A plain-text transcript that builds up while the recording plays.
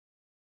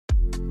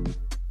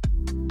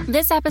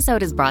This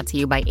episode is brought to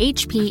you by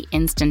HP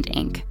Instant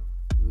Ink.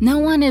 No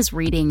one is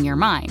reading your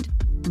mind,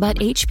 but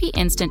HP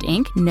Instant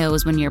Ink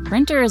knows when your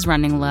printer is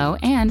running low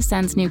and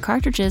sends new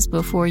cartridges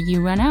before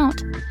you run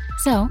out.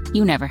 So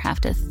you never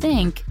have to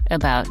think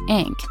about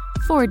ink.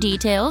 For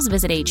details,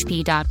 visit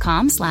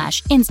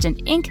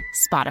hp.com/instant ink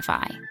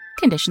Spotify.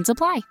 Conditions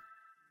apply.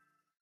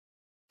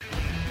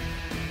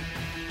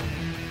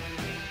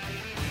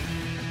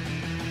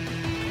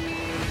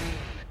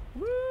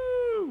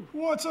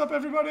 What's up,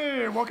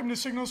 everybody? Welcome to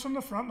Signals from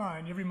the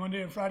Frontline, every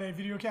Monday and Friday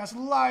videocast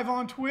live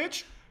on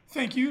Twitch.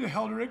 Thank you to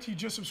Helderick. He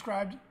just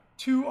subscribed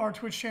to our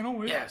Twitch channel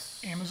with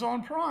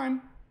Amazon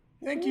Prime.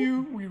 Thank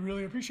you. We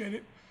really appreciate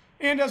it.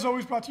 And as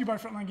always, brought to you by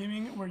Frontline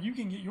Gaming, where you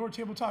can get your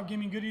tabletop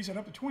gaming goodies at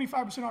up to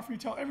 25% off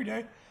retail every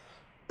day.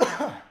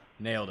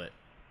 Nailed it.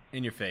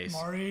 In your face.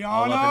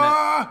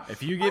 Mariana!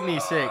 If you get me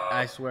sick,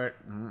 I swear.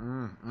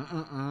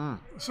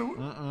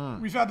 So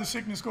we've had the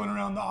sickness going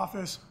around the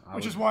office,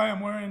 which is why I'm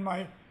wearing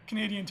my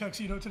Canadian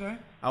tuxedo today.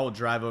 I will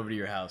drive over to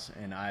your house,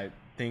 and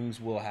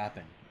things will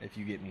happen if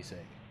you get me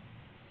sick.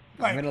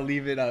 I'm going to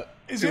leave it up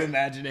to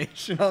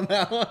imagination on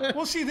that one.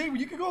 Well, see,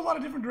 you could go a lot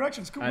of different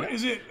directions.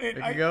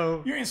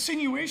 Your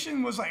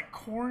insinuation was like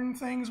corn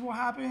things will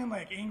happen,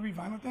 like angry,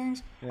 violent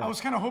things. Yeah. I was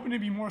kind of hoping to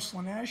be more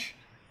Slanesh.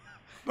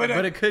 But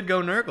it could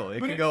go Nurgle. It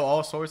could go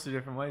all sorts of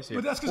different ways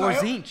here. But that's or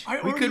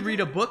Zinch. We could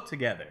read a book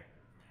together.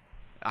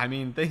 I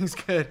mean, things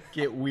could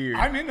get weird.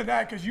 I'm into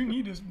that because you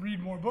need to read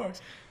more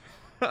books.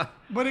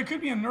 But it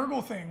could be a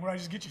Nurgle thing where I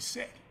just get you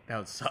sick. That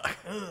would suck.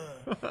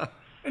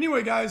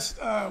 Anyway, guys,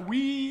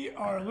 we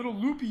are a little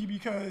loopy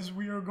because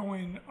we are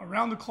going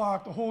around the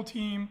clock. The whole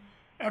team,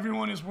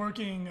 everyone is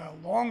working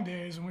long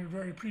days, and we're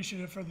very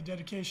appreciative for the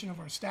dedication of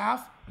our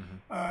staff.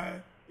 Mm-hmm.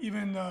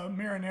 Even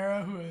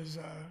Marinara, who is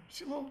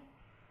she's a little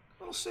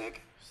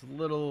sick. Just a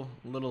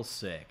little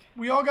sick.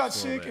 We all got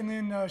sick, and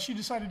then she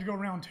decided to go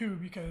round 2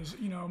 because,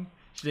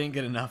 she didn't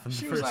get enough in the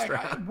first round. She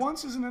was like,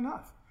 once isn't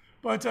enough.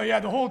 But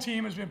the whole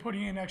team has been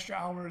putting in extra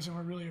hours, and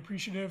we're really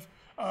appreciative.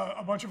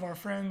 A bunch of our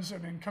friends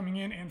have been coming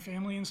in, and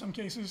family in some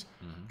cases,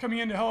 coming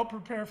in to help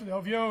prepare for the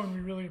LVO, and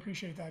we really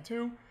appreciate that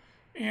too.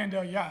 And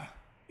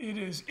it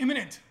is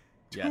imminent.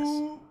 Yes.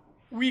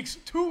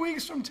 2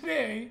 weeks from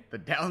today. The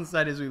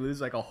downside is we lose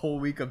like a whole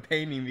week of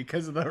painting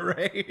because of the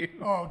rain.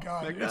 Oh,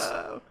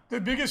 God. The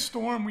biggest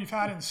storm we've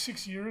had in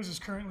 6 years has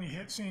currently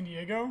hit San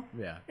Diego.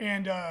 Yeah.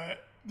 And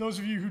those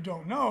of you who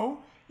don't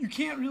know, you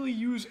can't really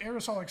use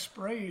aerosolic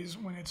sprays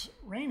when it's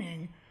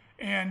raining.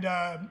 And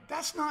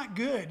that's not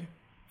good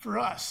for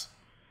us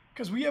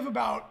because we have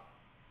about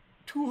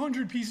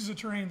 200 pieces of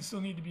terrain still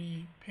need to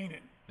be painted.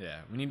 Yeah.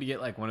 We need to get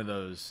like one of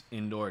those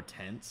indoor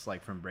tents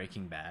like from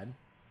Breaking Bad.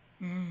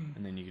 And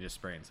then you can just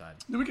spray inside.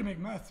 Then we can make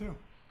meth too.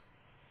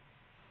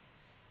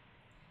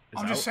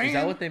 Is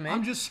that what they make?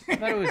 I'm just saying.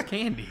 I thought it was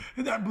candy.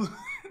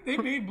 They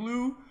made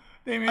blue.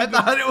 I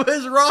thought it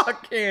was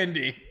rock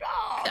candy.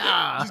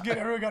 Just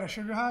everyone got a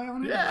sugar high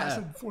on it. Yeah. It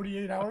lasted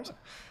 48 hours.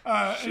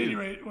 At any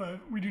rate,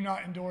 we do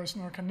not endorse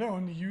nor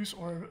condone the use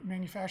or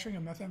manufacturing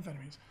of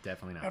methamphetamines.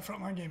 Definitely not. At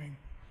Frontline Gaming.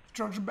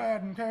 Drugs are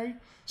bad, okay?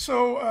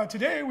 So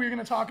today we're going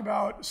to talk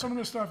about some of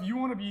the stuff you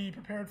want to be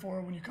prepared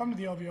for when you come to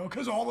the LVO,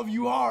 because all of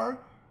you are.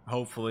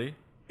 Hopefully.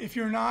 If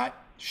you're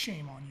not,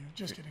 shame on you.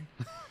 Just kidding.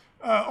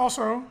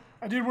 Also,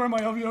 I did wear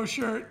my LVO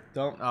shirt.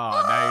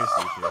 Now you're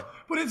see-through.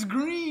 But it's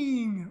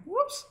green.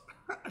 Whoops.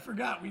 I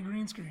forgot we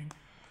green screen.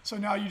 So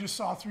now you just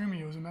saw through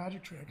me. It was a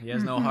magic trick. He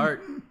has no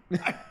heart.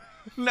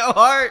 No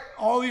heart.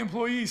 All the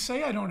employees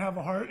say I don't have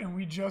a heart, and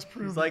we just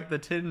proved He's like the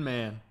Tin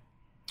Man.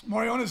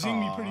 Mariana zinged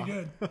me pretty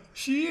good.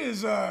 She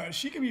is.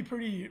 She can be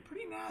pretty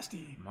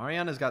nasty.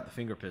 Mariana's got the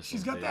finger pistol.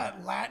 She's got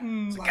that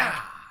Latin.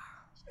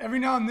 Every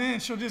now and then,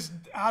 she'll just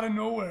out of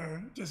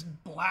nowhere just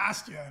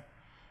blast you.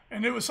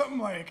 And it was something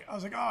like, I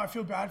was like, I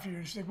feel bad for you.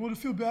 And she's like, well, to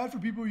feel bad for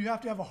people, you have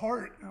to have a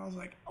heart. And I was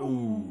like,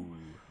 ooh.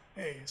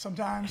 Hey,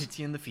 sometimes hits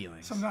you in the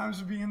feelings.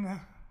 Sometimes being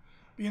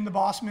the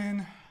boss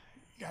man,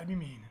 you gotta be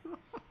mean,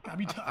 gotta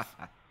be tough.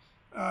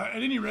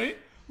 At any rate,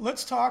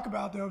 let's talk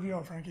about the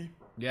LVO, Frankie.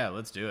 Yeah,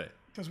 let's do it.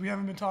 Because we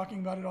haven't been talking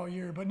about it all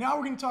year, but now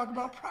we're going to talk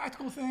about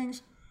practical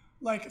things,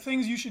 like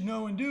things you should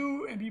know and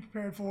do and be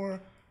prepared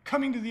for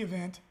coming to the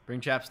event.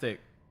 Bring chapstick.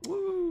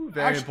 Woo,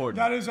 very important.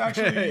 That is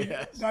actually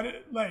yes.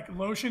 Like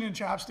lotion and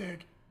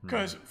chapstick.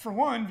 Because for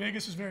one,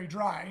 Vegas is very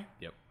dry.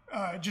 Yep.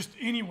 Just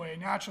anyway,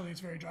 naturally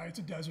it's very dry. It's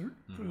a desert,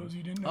 for those of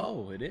you who didn't know.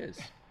 Oh, it is.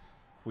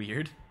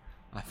 Weird.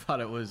 I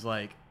thought it was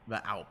like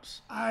the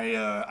Alps.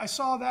 I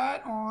saw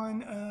that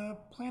on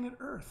Planet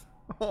Earth.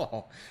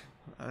 Oh,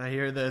 I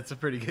hear that it's a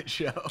pretty good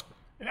show.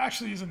 It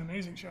actually is an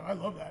amazing show. I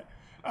love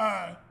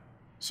that.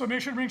 So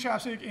make sure to bring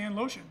chapstick and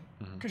lotion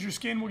because your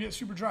skin will get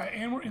super dry.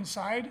 And we're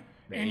inside.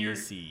 And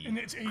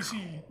it's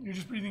AC. You're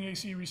just breathing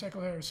AC,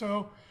 recycled air.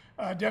 So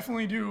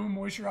definitely do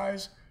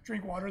moisturize,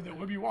 drink water. There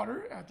will be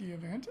water at the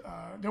event.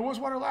 There was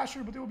water last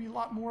year, but there will be a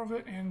lot more of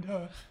it. And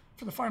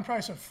for the fine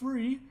price of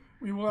free,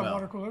 we will have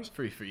water coolers.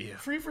 Free for you.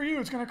 Free for you.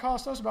 It's going to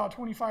cost us about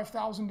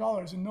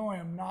 $25,000. And no, I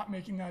am not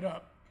making that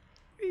up.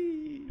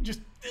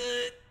 Just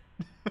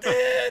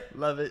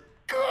love it.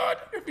 God,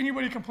 if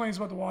anybody complains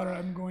about the water,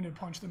 I'm going to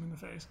punch them in the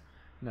face.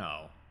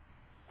 No.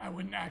 I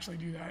wouldn't actually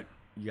do that.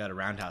 You got to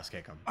roundhouse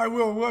kick him. I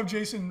will. We'll have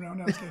Jason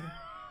roundhouse kick him.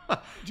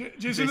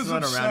 Jason is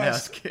obsessed.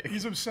 Roundhouse kick.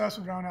 He's obsessed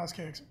with roundhouse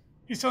kicks.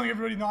 He's telling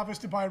everybody in the office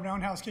to buy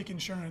roundhouse kick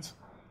insurance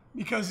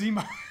because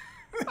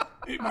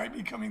it might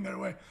be coming their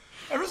way.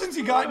 Ever since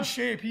he got in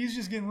shape, he's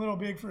just getting a little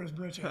big for his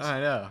britches. I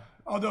know.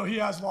 Although he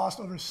has lost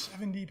over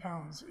 70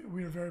 pounds.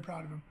 We are very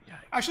proud of him. Yikes.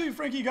 Actually,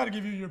 Frankie, you got to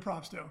give you your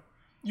props, though.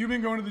 You've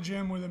been going to the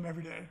gym with him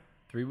every day.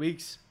 3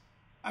 weeks.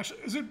 Actually,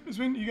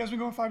 you guys been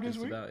going 5 days a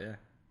week? About, yeah.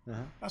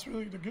 Uh-huh. That's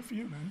really good for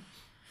you, man.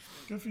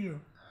 Good for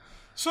you.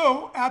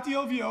 So at the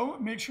LVO,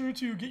 make sure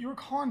to get your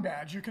con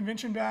badge, your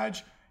convention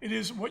badge. It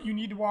is what you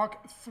need to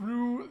walk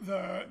through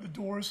the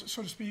doors,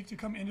 so to speak, to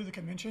come into the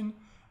convention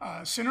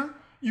center.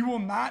 You will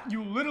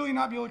literally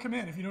not be able to come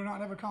in if you do not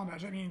have a con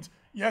badge. That means,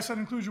 yes, that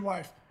includes your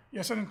wife.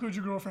 Yes, that includes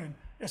your girlfriend.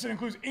 Yes, it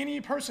includes any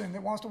person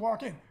that wants to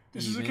walk in.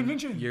 This is a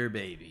convention. Your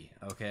baby,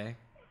 okay?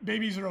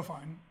 Babies are all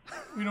fine.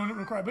 We don't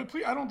require, but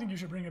please, I don't think you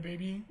should bring a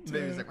baby.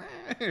 Baby's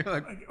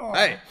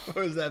hey,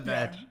 where's that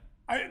badge?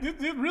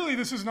 Yeah. Really,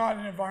 this is not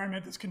an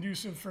environment that's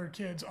conducive for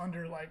kids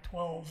under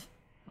 12,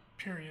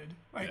 period.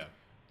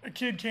 A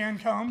kid can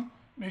come,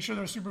 make sure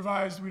they're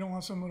supervised. We don't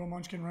want some little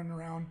munchkin running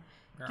around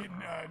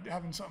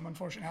having something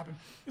unfortunate happen.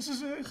 It's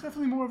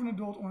definitely more of an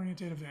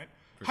adult-oriented event.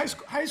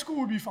 High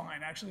school would be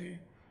fine, actually.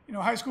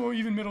 High school,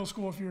 even middle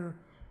school, if you're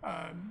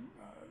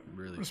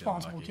really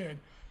responsible kid.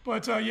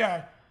 But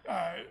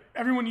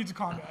everyone needs a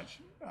con badge.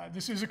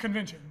 This is a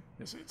convention.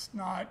 It's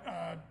not,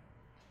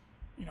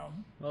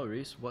 Well,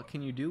 Reese, what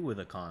can you do with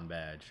a con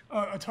badge?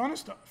 A ton of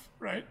stuff,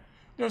 right?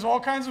 There's all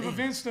kinds of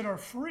events that are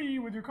free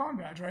with your con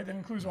badge, right? That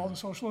includes all the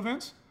social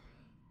events.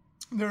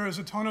 There is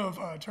a ton of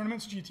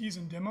tournaments, GTs,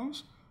 and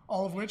demos,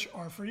 all of which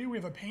are free. We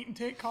have a paint and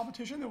take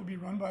competition that will be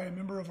run by a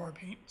member of our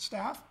paint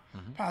staff,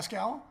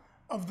 Pascal,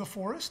 of the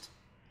Forest.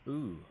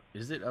 Ooh,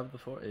 is it of the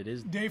Forest? It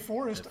is. Dave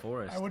Forest,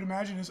 I would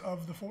imagine, is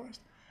of the Forest.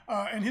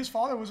 And his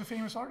father was a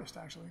famous artist,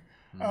 actually.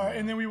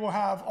 And then we will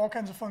have all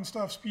kinds of fun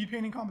stuff, speed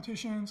painting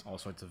competitions. All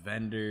sorts of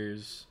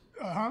vendors.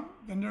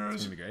 Vendors.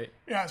 It's going to be great.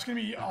 Yeah, it's going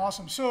to be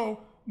awesome.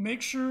 So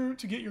make sure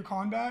to get your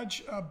con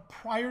badge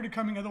prior to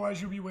coming.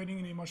 Otherwise, you'll be waiting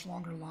in a much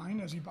longer line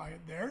as you buy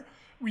it there.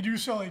 We do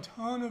sell a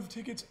ton of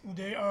tickets the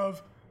day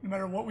of. No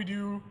matter what we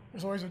do,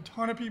 there's always a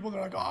ton of people that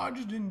are like, I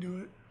just didn't do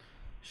it.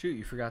 Shoot,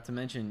 you forgot to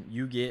mention,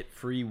 you get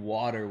free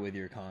water with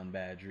your con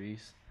badge,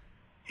 Reese.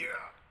 Yeah.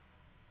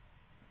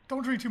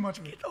 Don't drink too much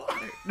of it.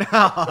 No,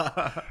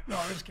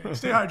 I'm just kidding.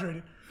 Stay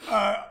hydrated.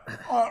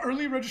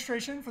 Early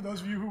registration for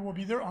those of you who will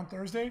be there on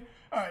Thursday.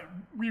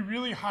 We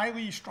really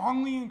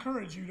strongly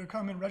encourage you to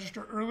come and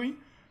register early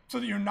so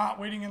that you're not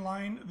waiting in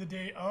line the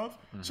day of.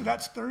 So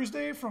that's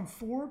Thursday from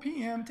 4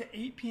 p.m. to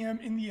 8 p.m.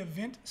 in the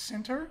event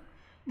center.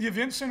 The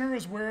event center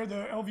is where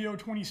the LVO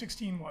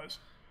 2016 was.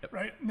 Yep.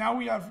 Right now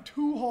we have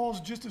 2 halls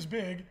just as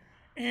big,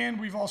 and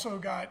we've also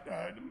got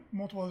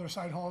multiple other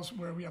side halls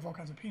where we have all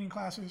kinds of painting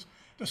classes.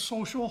 The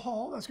social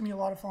hall, that's gonna be a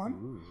lot of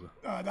fun.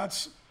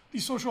 The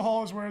social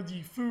hall is where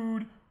the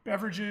food,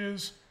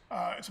 beverages,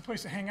 it's a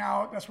place to hang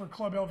out. That's where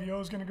Club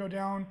LVO is gonna go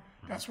down.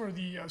 That's where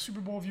the Super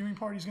Bowl viewing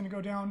party is gonna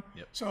go down.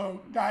 Yep.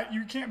 So that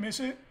you can't miss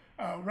it.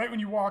 Right when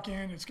you walk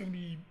in, it's gonna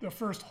be the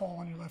first hall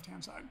on your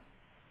left-hand side.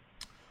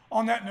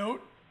 On that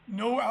note,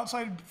 no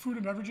outside food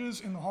and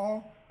beverages in the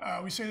hall.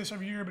 We say this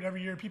every year, but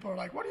every year people are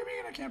like, what do you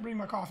mean I can't bring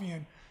my coffee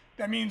in?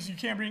 That means you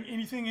can't bring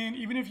anything in.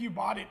 Even if you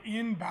bought it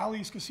in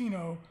Bally's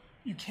Casino,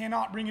 you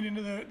cannot bring it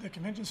into the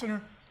convention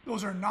center.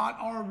 Those are not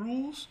our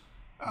rules.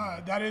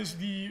 That is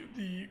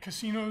the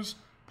casino's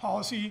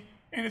policy,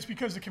 and it's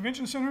because the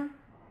convention center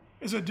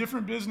is a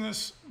different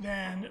business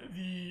than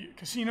the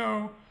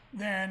casino,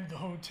 than the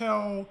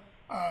hotel.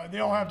 They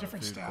all have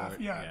different staff.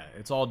 Yeah,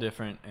 it's all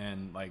different,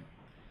 and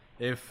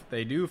if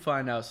they do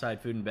find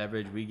outside food and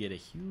beverage, we get a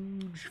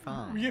huge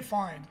fine. We get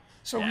fined.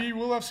 So we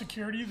will have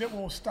security that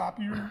will stop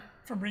you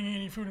from bringing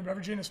any food and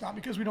beverage in. It's not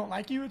because we don't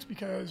like you. It's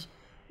because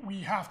we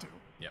have to.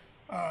 Yep.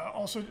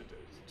 Also,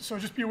 so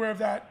just be aware of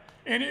that.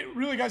 And it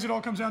really, guys, it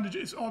all comes down to,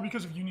 it's all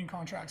because of union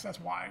contracts. That's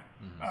why.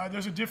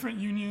 There's a different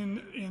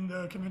union in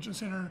the convention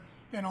center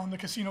than on the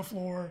casino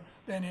floor,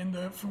 than in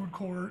the food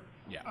court.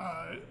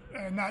 Yeah.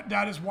 And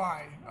that is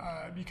why,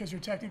 because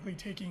you're technically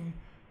taking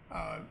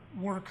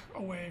work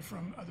away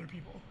from other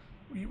people.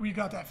 We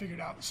got that figured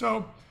out.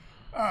 So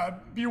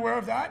be aware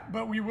of that,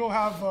 but we'll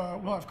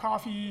have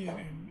coffee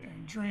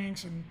and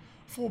drinks and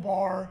full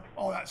bar,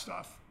 all that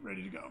stuff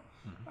ready to go.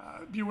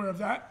 Be aware of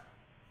that.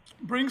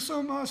 Bring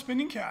some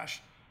spending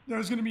cash.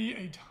 There's going to be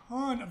a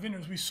ton of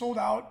vendors. We sold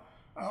out.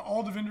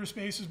 All the vendor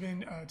space has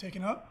been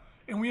taken up,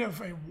 and we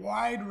have a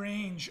wide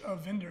range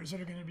of vendors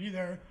that are going to be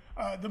there.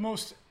 The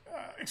most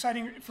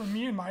exciting for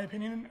me, in my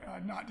opinion,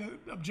 not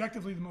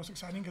objectively the most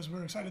exciting because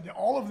we're excited that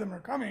all of them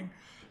are coming,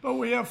 but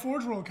we have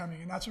Forge World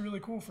coming, and that's really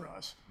cool for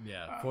us.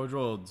 Yeah, Forge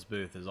World's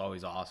booth is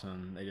always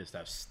awesome. They just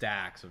have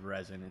stacks of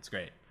resin. It's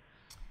great.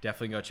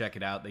 Definitely go check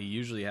it out. They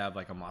usually have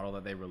a model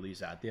that they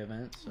release at the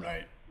event. So.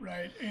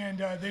 Right. And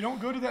they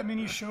don't go to that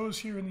many shows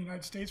here in the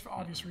United States for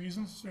obvious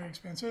reasons. It's very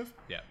expensive.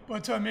 Yeah.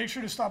 But make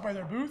sure to stop by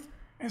their booth.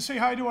 And say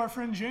hi to our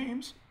friend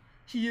James.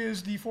 He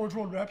is the Forge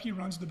World rep. He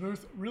runs the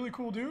booth. Really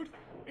cool dude.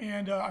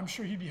 And I'm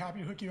sure he'd be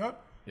happy to hook you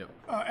up. Yep.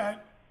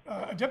 At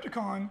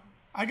Adepticon,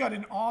 I got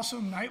an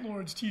awesome Night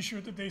Lords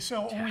t-shirt that they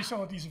only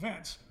sell at these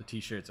events. The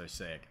t-shirts are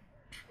sick.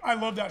 I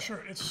love that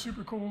shirt. It's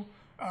super cool.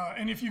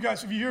 And if you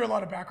hear a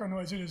lot of background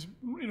noise, it is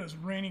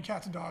raining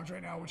cats and dogs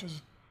right now, which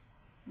is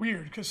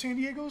weird because San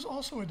Diego is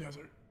also a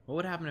desert. What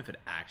would happen if it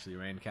actually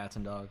rained cats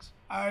and dogs?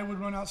 I would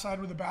run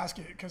outside with a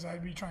basket because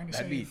I'd be trying to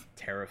That'd be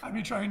terrifying. I'd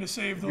be trying to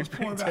save those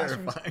poor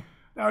bastards.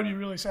 That would be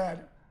really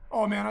sad.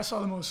 Oh man, I saw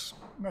the most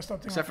messed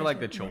up thing. Except for like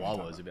the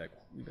Chihuahuas, you'd be like,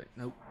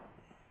 nope.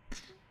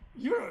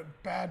 You're a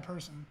bad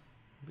person.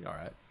 It'll be all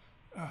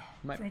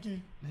right.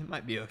 Frankie. It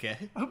might be okay.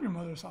 I hope your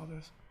mother saw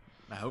this.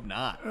 I hope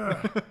not.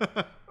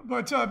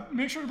 But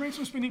make sure to bring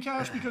some spending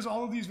cash because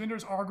all of these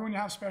vendors are going to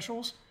have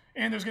specials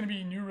and there's going to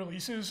be new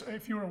releases.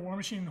 If you were a War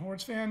Machine and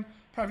Hordes fan,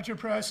 Privateer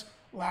Press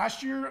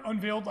last year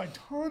unveiled like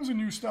tons of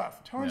new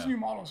stuff, tons of new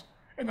models.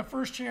 And the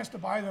first chance to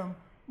buy them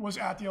was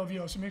at the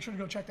LVO. So make sure to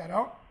go check that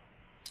out.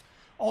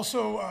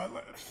 Also,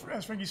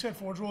 as Frankie said,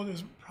 Forge World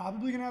is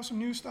probably going to have some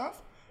new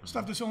stuff.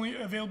 Stuff that's only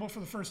available for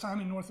the first time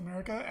in North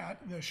America at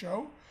the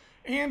show.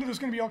 And there's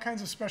going to be all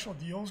kinds of special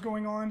deals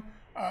going on.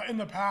 In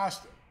the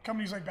past,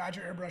 companies like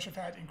Badger Airbrush have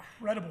had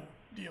incredible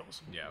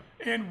deals. Yeah.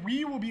 And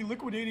we will be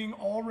liquidating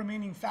all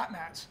remaining fat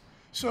mats.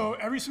 So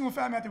every single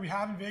fat mat that we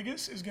have in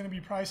Vegas is going to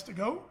be priced to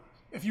go.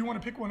 If you want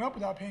to pick one up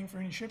without paying for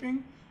any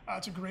shipping,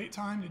 it's a great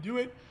time to do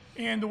it.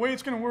 And the way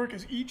it's going to work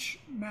is each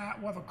mat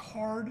will have a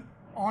card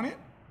on it.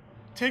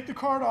 Take the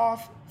card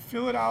off,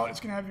 fill it out. It's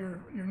going to have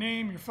your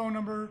name, your phone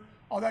number,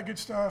 all that good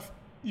stuff.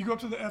 You go up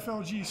to the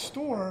FLG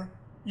store,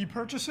 you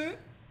purchase it,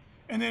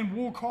 and then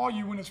we'll call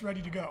you when it's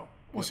ready to go.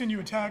 We'll send you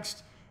a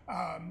text,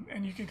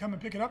 and you can come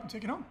and pick it up and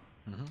take it home.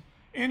 Mm-hmm.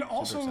 And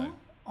also,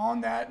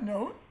 on that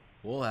note,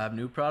 we'll have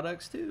new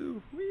products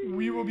too.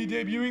 We will be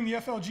debuting the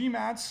FLG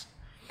mats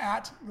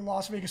at the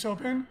Las Vegas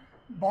Open,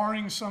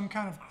 barring some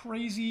kind of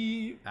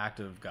crazy act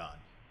of God.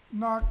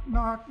 Knock,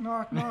 knock,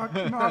 knock, knock,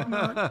 knock,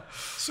 knock.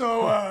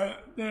 So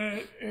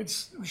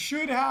we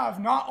should have,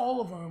 not all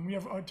of them. We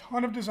have a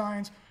ton of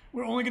designs.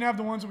 We're only going to have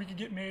the ones that we can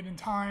get made in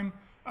time,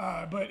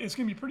 but it's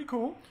going to be pretty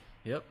cool.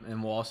 Yep,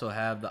 and we'll also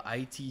have the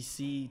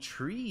ITC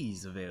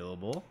trees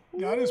available.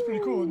 That is pretty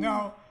cool.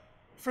 Now,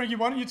 Frankie,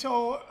 why don't you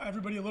tell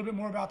everybody a little bit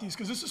more about these?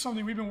 Because this is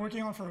something we've been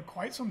working on for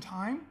quite some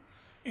time,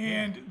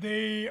 and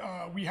we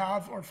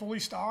are fully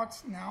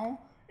stocked now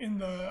in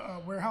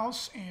the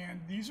warehouse, and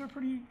these are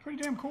pretty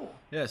damn cool.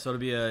 Yeah, so it'll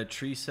be a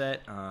tree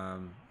set.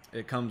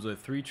 It comes with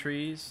 3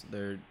 trees.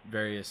 They're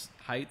various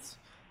heights.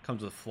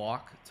 Comes with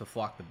flock to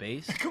flock the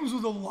base. It comes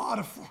with a lot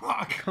of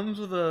flock. Comes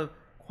with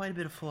quite a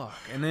bit of flock,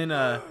 and then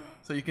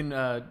so you can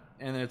and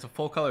then it's a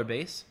full color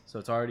base, so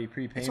it's already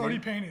pre-painted. It's already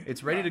painted.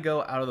 It's ready to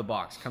go out of the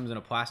box. Comes in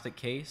a plastic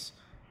case.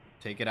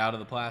 Take it out of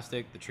the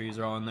plastic. The trees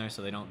are all in there,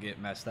 so they don't get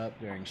messed up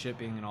during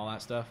shipping and all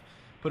that stuff.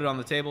 Put it on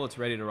the table. It's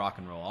ready to rock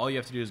and roll. All you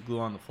have to do is glue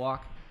on the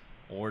flock,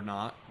 or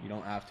not. You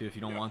don't have to if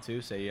you don't want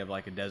to. Say you have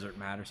like a desert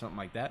mat or something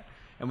like that.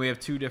 And we have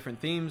 2 different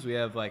themes. We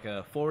have like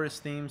a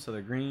forest theme, so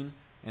they're green.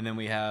 And then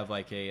we have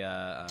like a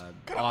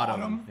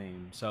autumn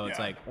theme. So it's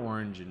like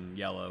orange and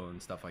yellow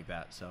and stuff like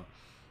that. So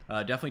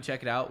definitely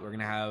check it out. We're going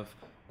to have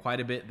quite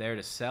a bit there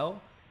to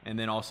sell. And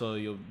then also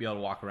you'll be able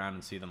to walk around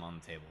and see them on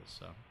the tables.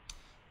 So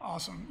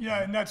awesome.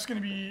 Yeah, and that's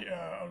going to be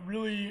a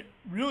really,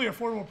 really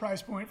affordable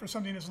price point for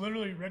something that's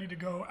literally ready to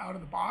go out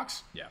of the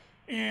box. Yeah.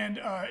 And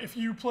if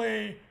you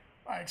play,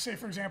 like say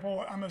for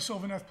example, I'm a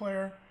Sylvaneth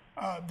player,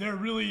 they're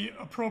really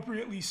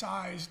appropriately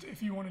sized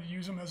if you wanted to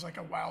use them as like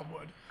a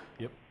Wildwood.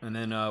 Yep. And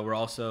then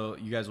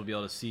you guys will be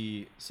able to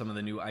see some of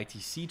the new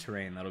ITC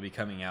terrain that'll be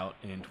coming out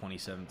in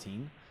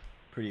 2017.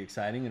 Pretty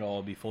exciting. It'll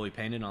all be fully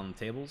painted on the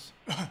tables.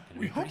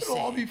 We hope it'll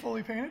all be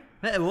fully painted.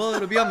 Yeah, well,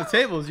 it'll be on the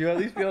tables. You'll at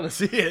least be able to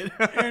see it.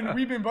 And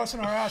we've been busting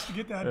our ass to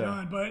get that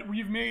done, but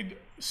we've made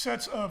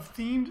sets of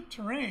themed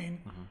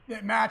terrain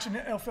that match an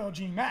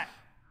FLG mat.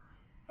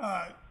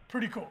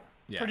 Pretty cool.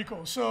 Yeah. Pretty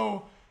cool.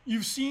 So we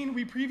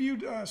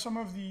previewed some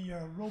of the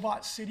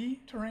Robot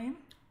City terrain,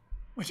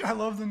 which I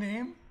love the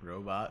name.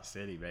 Robot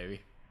City,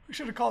 baby. We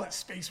should have called it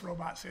Space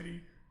Robot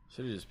City.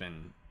 Should have just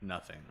been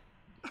nothing.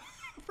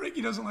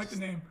 Frankie doesn't like the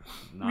name.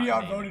 We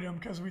outvoted him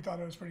because we thought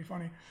it was pretty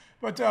funny.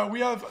 But we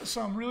have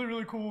some really,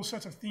 really cool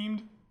sets of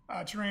themed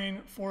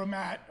terrain for a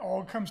mat.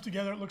 All comes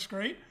together. It looks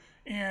great.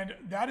 And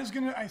that is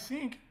going to, I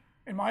think,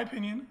 in my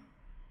opinion,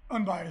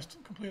 unbiased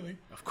completely.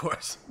 Of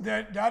course.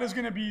 That is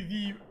going to be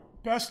the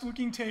best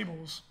looking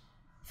tables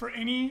for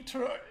any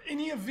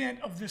event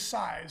of this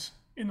size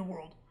in the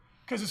world.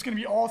 Because it's going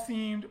to be all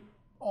themed,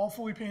 all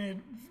fully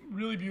painted,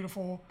 really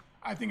beautiful.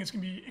 I think it's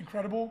going to be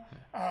incredible.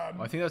 Well,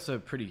 I think that's a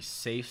pretty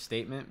safe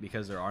statement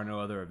because there are no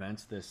other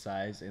events this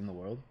size in the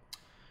world.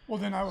 Well,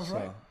 then I was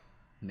right.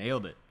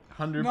 Nailed it.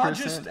 100% Not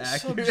just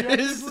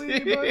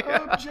subjectively, but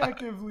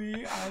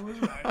objectively, I was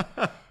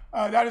right.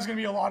 That is going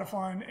to be a lot of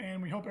fun,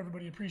 and we hope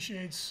everybody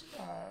appreciates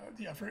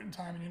the effort and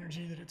time and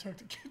energy that it took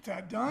to get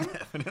that done.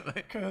 Definitely.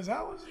 Because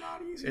that was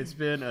not easy. It's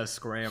been a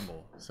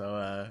scramble.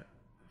 So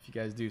If you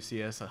guys do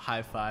see us, a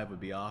high five would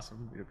be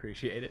awesome. We'd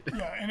appreciate it.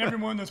 Yeah, and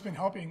everyone that's been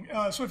helping.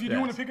 So if you do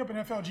want to pick up an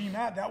FLG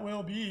mat, that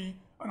will be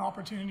an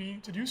opportunity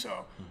to do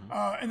so.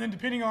 And then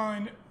depending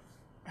on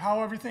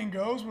how everything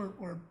goes,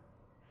 we're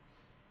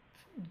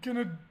going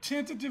to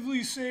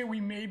tentatively say we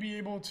may be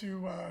able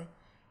to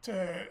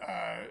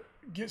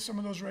get some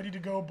of those ready to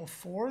go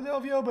before the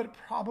LVO, but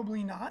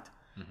probably not.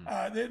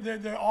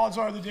 The odds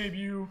are the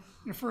debut,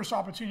 your first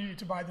opportunity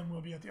to buy them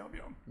will be at the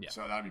LVO. Yeah.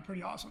 So that would be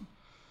pretty awesome.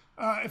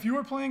 If you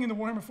are playing in the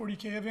Warhammer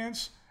 40K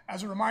events,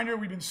 as a reminder,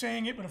 we've been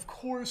saying it, but of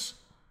course,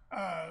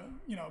 the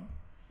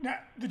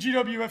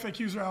GW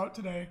FAQs are out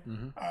today.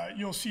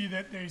 You'll see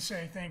that they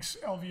say, thanks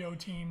LVO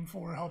team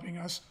for helping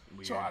us.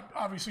 Weird. So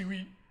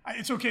obviously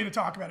it's okay to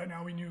talk about it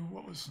now. We knew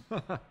what was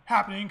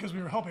happening because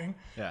we were helping.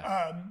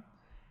 Yeah.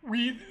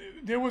 We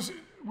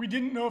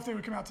didn't know if they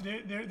would come out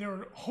today. They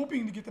were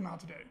hoping to get them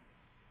out today.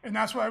 And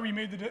that's why we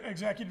made the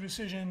executive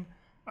decision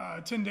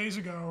 10 days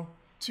ago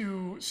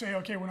to say,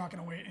 okay, we're not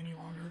going to wait any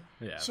longer.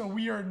 Yeah. So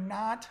we are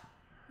not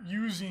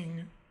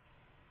using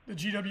the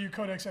GW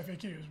Codex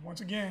FAQs. Once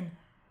again,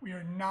 we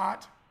are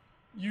not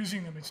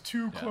using them. It's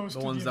too close to the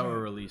event. The ones that were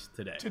released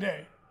today.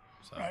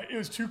 So. It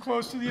was too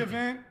close to the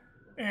event.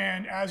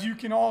 And as you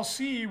can all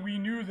see, we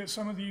knew that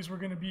some of these were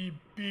going to be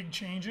big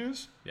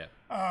changes. Yeah.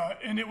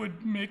 And it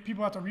would make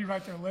people have to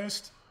rewrite their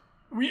list.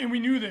 We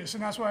knew this,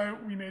 and that's why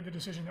we made the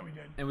decision that we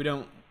did.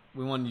 And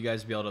we wanted you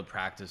guys to be able to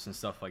practice and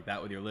stuff like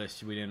that with your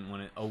list. We didn't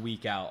want it a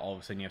week out, all of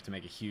a sudden you have to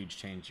make a huge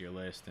change to your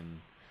list and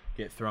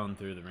get thrown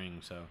through the ring.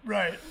 So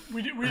right,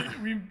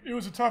 it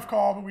was a tough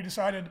call, but we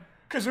decided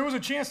because there was a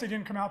chance they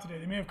didn't come out today.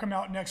 They may have come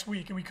out next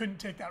week, and we couldn't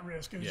take that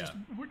risk. It was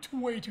just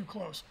way too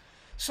close.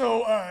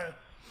 So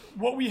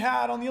what we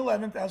had on the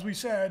 11th, as we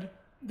said,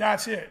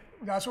 that's it.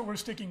 That's what we're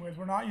sticking with.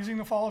 We're not using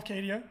the Fall of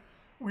Cadia.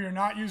 We are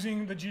not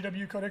using the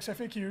GW Codex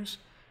FAQs.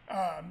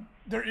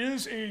 There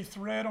is a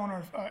thread on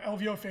our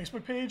LVO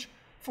Facebook page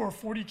for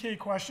 40K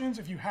questions.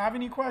 If you have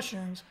any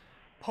questions,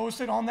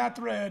 post it on that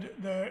thread.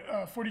 The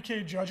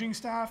 40K judging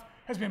staff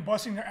has been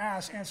busting their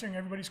ass answering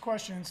everybody's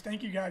questions.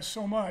 Thank you guys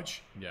so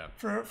much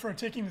for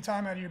taking the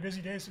time out of your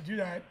busy days to do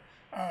that.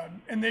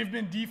 And they've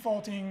been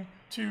defaulting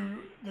to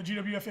the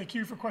GW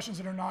FAQ for questions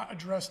that are not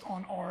addressed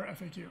on our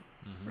FAQ,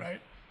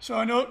 right? So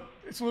I know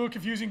it's a little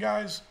confusing,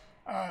 guys,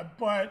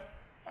 but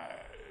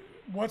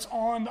what's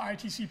on the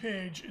ITC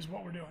page is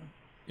what we're doing.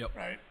 Yep.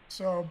 Right.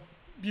 So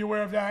be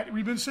aware of that.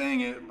 We've been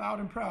saying it loud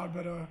and proud,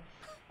 but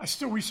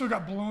we still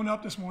got blown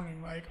up this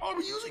morning. Like, oh,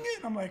 we're using it.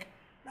 And I'm like,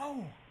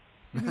 no,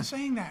 we've been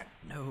saying that.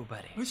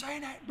 Nobody. We're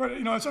saying that, but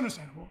it's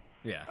understandable.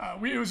 Yeah.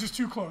 It was just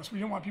too close. We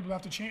didn't want people to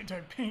have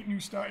to paint new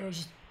stuff. It was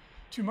just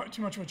too much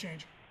of a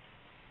change.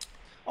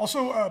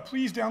 Also,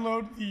 please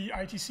download the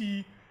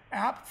ITC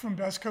app from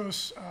Best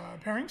Coast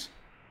Pairings.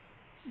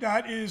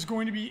 That is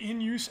going to be in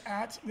use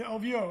at the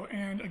LVO.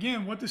 And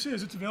again, what this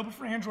is, it's available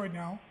for Android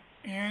now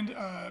and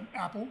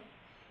Apple.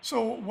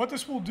 So what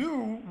this will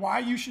do, why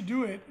you should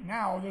do it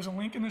now, there's a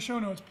link in the show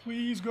notes.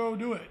 Please go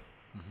do it.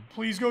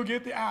 Please go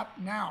get the app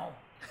now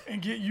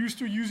and get used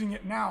to using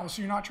it now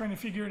so you're not trying to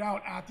figure it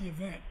out at the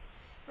event,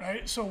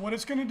 right? So what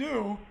it's going to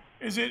do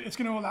is it's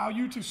going to allow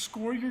you to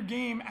score your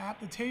game at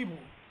the table.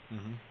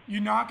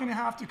 You're not going to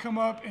have to come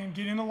up and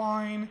get in a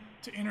line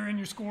to enter in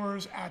your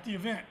scores at the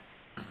event.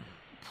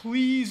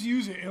 Please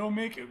use it. It'll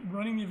make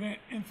running the event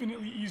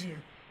infinitely easier.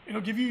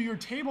 It'll give you your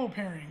table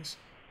pairings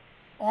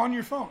on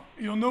your phone.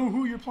 You'll know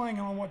who you're playing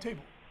on what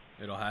table.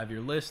 It'll have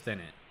your list in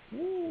it.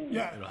 Woo.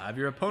 Yeah. It'll have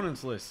your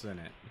opponent's lists in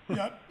it.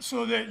 Yeah,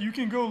 so that you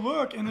can go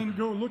look and then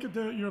go look at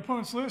your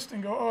opponent's list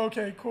and go, oh,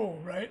 okay,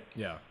 cool, right?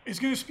 Yeah. It's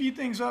going to speed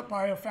things up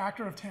by a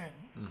factor of 10.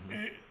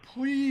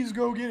 Please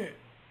go get it.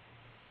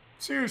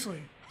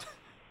 Seriously.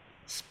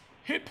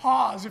 Hit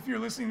pause if you're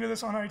listening to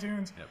this on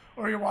iTunes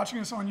or you're watching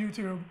this on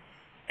YouTube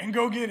and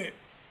go get it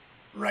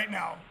right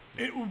now.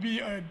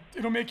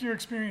 It'll make your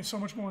experience so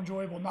much more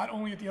enjoyable, not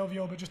only at the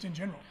LVO, but just in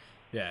general.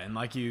 Yeah, and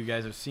like you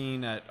guys have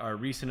seen at our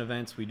recent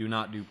events, we do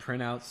not do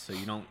printouts, so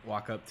you don't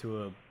walk up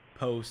to a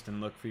post and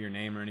look for your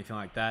name or anything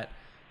like that.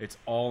 It's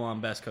all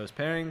on Best Coast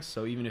Pairings,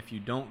 so even if you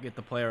don't get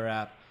the player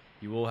app,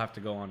 you will have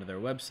to go onto their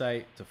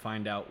website to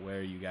find out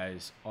where you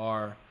guys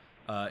are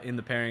in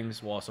the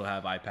pairings. We'll also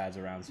have iPads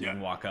around so you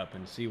can walk up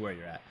and see where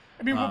you're at.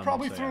 I mean, we'll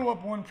probably throw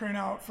up one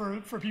printout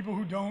for people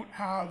who don't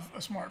have a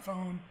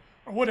smartphone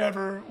or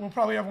whatever. We'll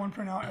probably have one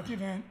printout at the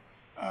event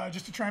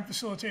just to try and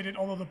facilitate it,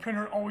 although the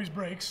printer always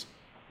breaks.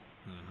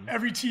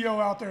 Every TO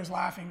out there is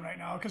laughing right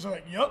now because they're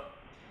like, yep,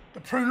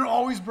 the printer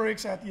always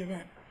breaks at the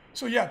event.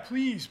 So yeah,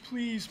 please,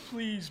 please,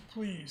 please,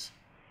 please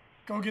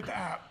go get the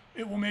app.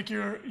 It will make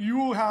you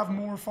will have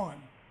more fun.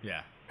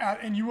 Yeah.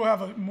 And you will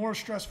have a more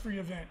stress-free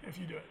event if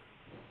you do it.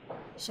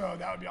 So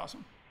that would be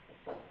awesome.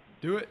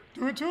 Do it.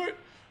 Do it to it.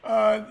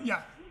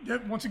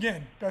 Once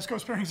again, Best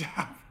Coast Pairings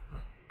app.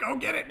 Go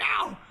get it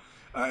now.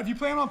 If you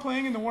plan on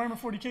playing in the Warhammer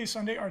 40K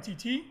Sunday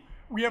RTT,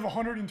 we have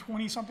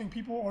 120-something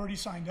people already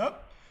signed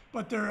up,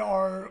 but there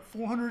are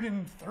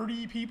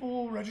 430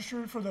 people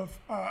registered for the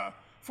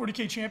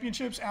 40K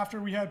championships after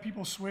we had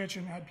people switch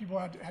and had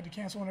to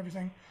cancel and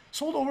everything.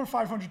 Sold over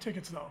 500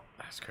 tickets though.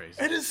 That's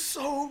crazy. It is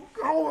so,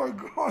 oh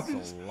my God.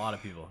 That's a lot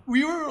of people.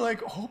 We were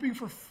like hoping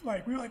for,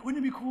 wouldn't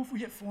it be cool if we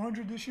hit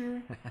 400 this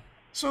year?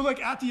 So like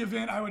at the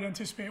event, I would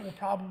anticipate we'll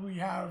probably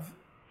have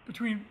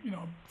between,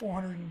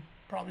 400 and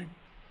probably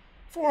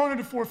 400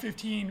 to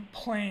 415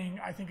 playing,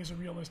 I think, is a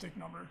realistic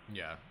number.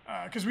 Yeah.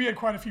 Because we had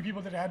quite a few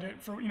people that had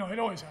to, it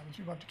always happens.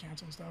 People have to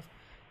cancel and stuff.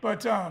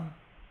 But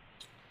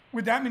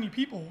with that many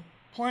people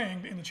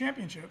playing in the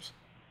championships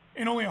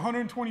and only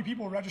 120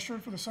 people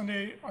registered for the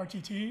Sunday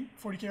RTT,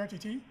 40K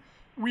RTT,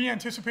 we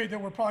anticipate that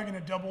we're probably going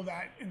to double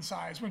that in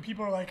size. When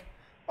people are like,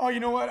 oh, you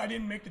know what? I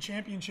didn't make the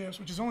championships,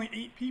 which is only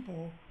 8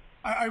 people.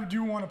 I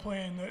do want to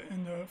play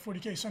in the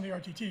 40K Sunday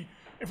RTT.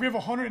 If we have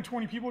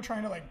 120 people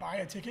trying to like buy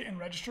a ticket and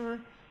register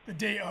the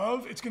day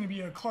of, it's going to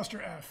be a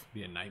cluster F.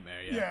 Be a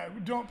nightmare, Yeah,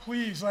 don't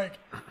please like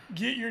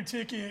get your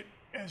ticket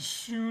as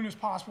soon as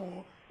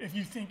possible if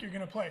you think you're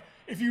going to play.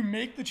 If you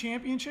make the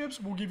championships,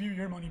 we'll give you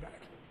your money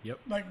back. Yep.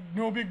 Like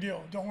no big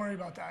deal. Don't worry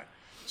about that.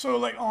 So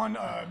like on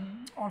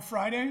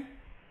Friday,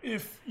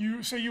 if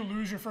you say you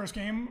lose your first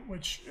game,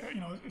 which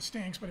it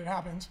stinks, but it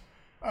happens.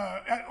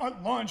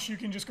 At lunch, you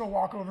can just go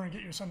walk over and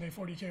get your Sunday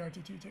 40K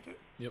RTT ticket.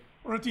 Yep.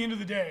 Or at the end of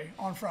the day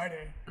on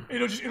Friday,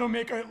 it'll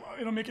make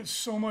it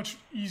so much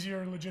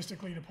easier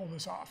logistically to pull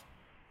this off.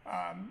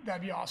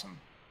 That'd be awesome.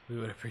 We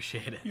would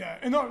appreciate it. Yeah,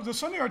 and the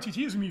Sunday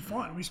RTT is gonna be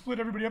fun. We split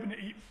everybody up into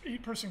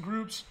eight-person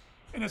groups,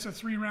 and it's a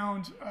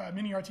 3-round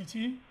mini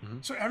RTT.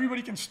 So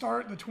everybody can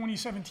start the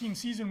 2017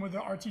 season with the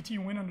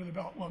RTT win under the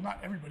belt. Well, not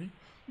everybody,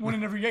 1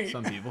 in every 8.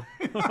 Some people,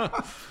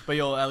 but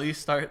you'll at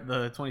least start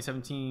the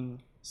 2017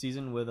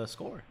 season with a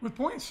score. With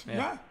points,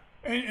 yeah.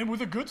 And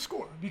with a good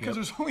score, because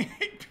there's only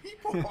 8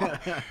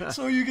 people.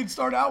 So you can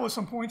start out with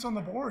some points on the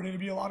board. It'd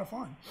be a lot of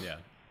fun. Yeah.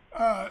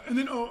 And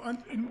then,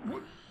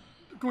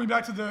 going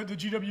back to the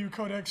GW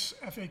Codex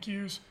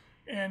FAQs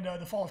and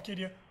the Fall of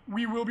Cadia,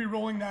 we will be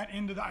rolling that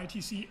into the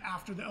ITC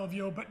after the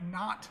LVO, but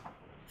not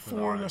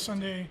for the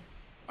Sunday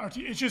RT.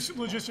 It's just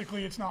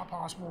logistically, it's not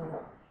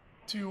possible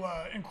to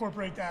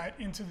incorporate that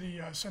into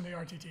the Sunday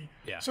RTT.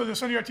 Yeah. So the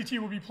Sunday RTT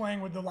will be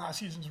playing with the last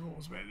season's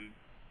rules. But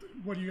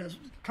what do you guys?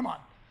 Come on,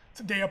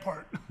 it's a day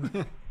apart.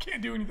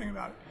 Can't do anything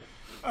about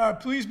it.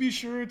 Please be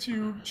sure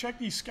to check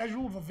the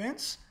schedule of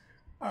events.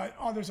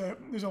 There's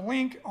a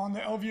link on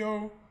the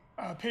LVO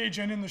page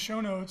and in the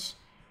show notes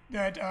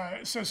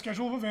that says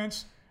schedule of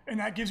events, and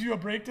that gives you a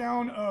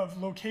breakdown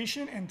of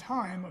location and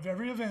time of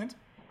every event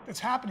that's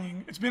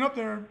happening. It's been up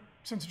there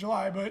since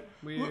July, but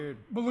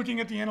looking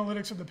at the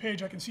analytics of the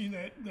page, I can see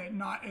that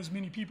not as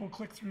many people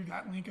click through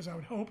that link as I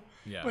would hope.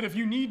 Yeah. But if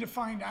you need to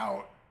find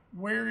out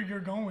where you're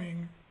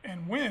going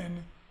and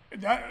when,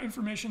 that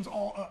information's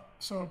all up.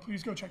 So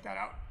please go check that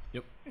out.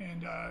 Yep.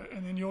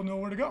 And then you'll know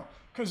where to go,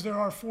 because there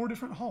are 4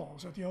 different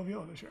halls at the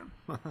LVO this year.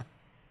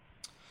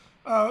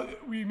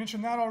 We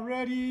mentioned that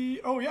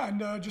already. Oh yeah,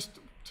 and just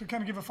to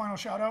kind of give a final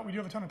shout out, we do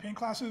have a ton of paint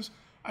classes.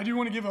 I do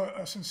want to give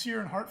a sincere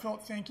and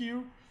heartfelt thank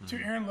you to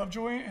Aaron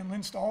Lovejoy and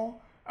Lynn Stahl.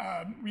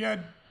 We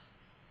had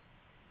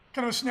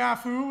kind of a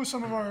snafu with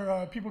some of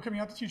our people coming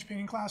out to teach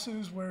painting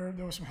classes where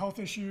there was some health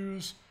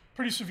issues,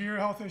 pretty severe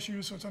health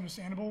issues, so it's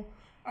understandable.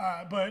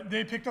 But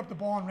they picked up the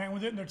ball and ran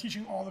with it, and they're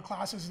teaching all the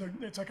classes.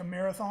 It's like a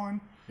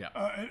marathon.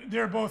 Yeah.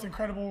 They're both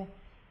incredible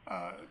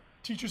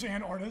teachers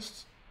and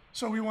artists.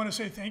 So we want to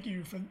say thank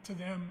you to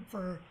them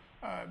for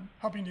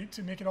helping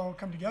to make it all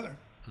come together.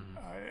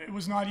 It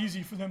was not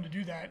easy for them to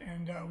do that,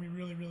 and we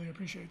really, really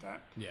appreciate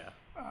that. Yeah.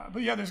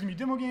 But yeah, there's going to be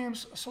demo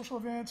games, social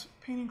events,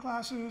 painting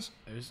classes.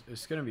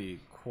 It's going to be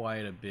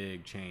quite a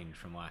big change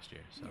from last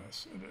year. So.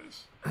 Yes, it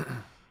is.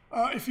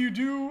 If you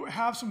do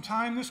have some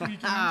time this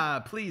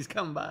weekend, please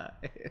come by.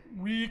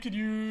 We could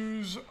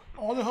use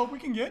all the help we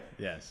can get.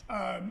 Yes.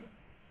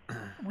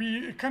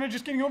 We kind of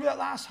just getting over that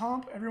last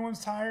hump.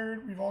 Everyone's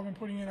tired. We've all been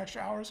putting in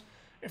extra hours.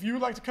 If you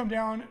would like to come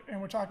down,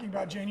 and we're talking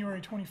about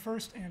January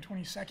 21st and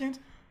 22nd,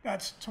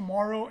 that's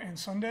tomorrow and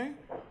Sunday.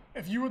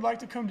 If you would like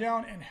to come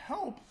down and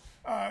help,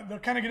 they'll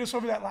kind of get us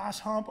over that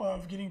last hump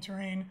of getting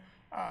terrain,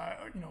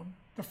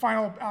 the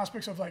final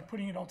aspects of like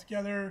putting it all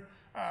together,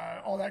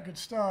 all that good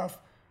stuff.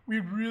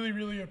 We'd really,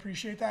 really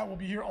appreciate that. We'll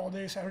be here all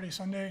day, Saturday,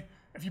 Sunday.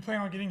 If you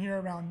plan on getting here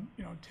around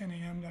 10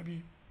 a.m., that'd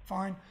be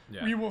fine.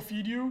 Yeah. We will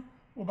feed you.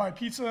 We'll buy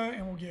pizza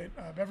and we'll get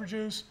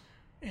beverages,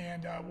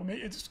 and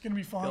it's going to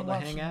be fun. Be able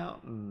to hang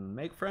out and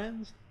make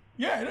friends.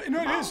 Yeah,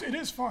 it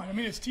is fun. I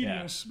mean, it's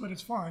tedious, but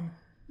it's fun.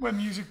 We have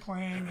music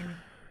playing, and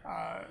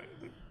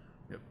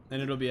yep.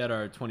 And it'll be at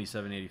our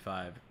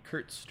 2785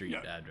 Kurt Street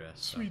address.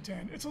 Suite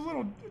 10. It's a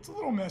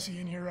little messy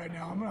in here right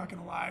now. I'm not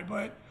gonna lie,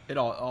 but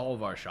all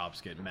of our shops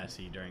get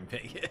messy during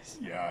Vegas.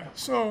 Yeah.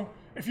 So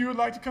if you would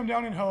like to come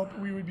down and help,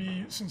 we would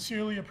be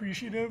sincerely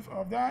appreciative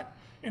of that.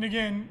 And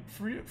again,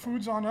 free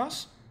food's on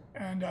us.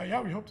 And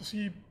we hope to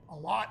see a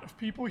lot of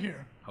people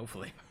here.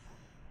 Hopefully.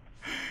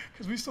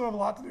 Because we still have a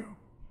lot to do.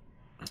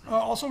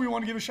 Also, we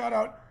want to give a shout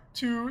out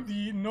to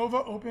the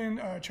Nova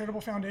Open Charitable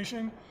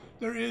Foundation.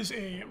 There is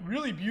a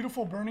really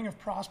beautiful Burning of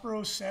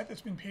Prospero set that's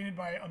been painted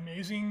by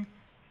amazing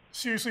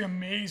seriously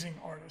amazing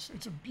artists.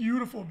 It's a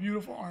beautiful,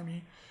 beautiful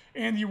army.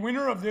 And the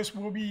winner of this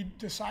will be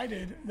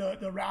decided.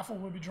 The raffle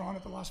will be drawn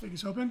at the Las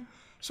Vegas Open.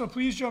 So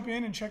please jump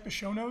in and check the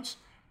show notes.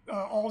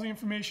 All the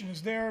information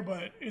is there,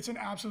 but it's an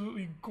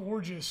absolutely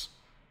gorgeous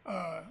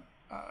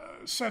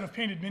set of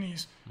painted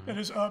minis that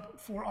is up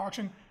for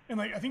auction. And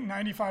like I think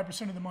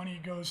 95% of the money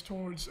goes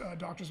towards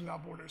Doctors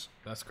Without Borders.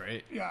 That's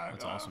great. Yeah,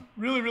 that's awesome.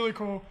 Really, really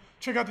cool.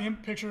 Check out the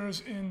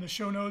pictures in the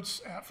show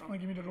notes at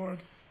frontlinegaming.org.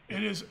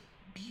 It is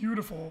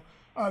beautiful.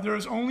 There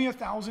is only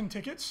 1,000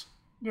 tickets.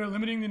 They're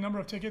limiting the number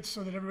of tickets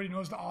so that everybody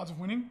knows the odds of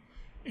winning.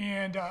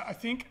 And I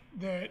think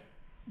that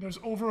there's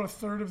over a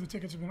third of the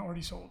tickets have been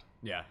already sold.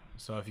 Yeah.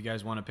 So if you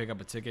guys want to pick up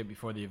a ticket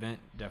before the event,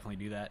 definitely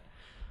do that.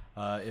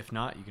 If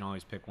not, you can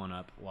always pick one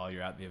up while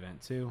you're at the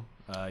event too.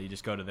 You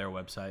just go to their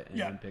website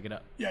and pick it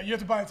up. Yeah, you have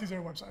to buy it through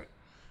their website.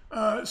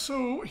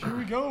 So here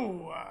we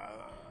go.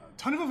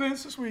 Ton of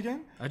events this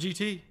weekend. A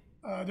GT.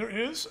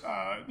 There's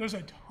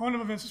a ton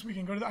of events this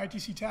weekend. Go to the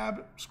ITC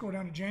tab, scroll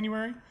down to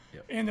January,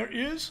 and there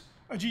is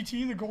a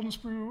GT, the Golden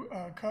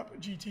Sprue Cup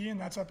GT,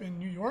 and that's up in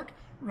New York,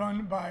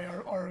 run by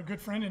our good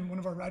friend and one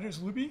of our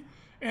riders, Loopy.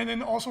 And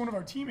then also one of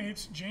our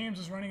teammates, James,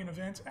 is running an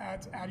event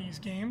at Addie's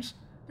Games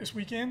this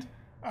weekend.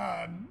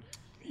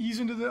 Ease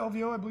into the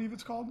LVO, I believe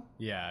it's called.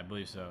 Yeah, I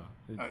believe so.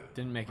 It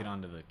didn't make it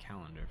onto the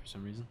calendar for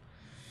some reason.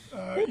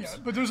 Yeah,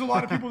 but there's a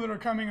lot of people that are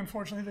coming.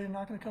 Unfortunately, they're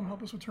not going to come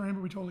help us with terrain,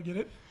 but we totally get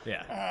it.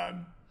 Yeah.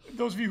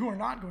 Those of you who are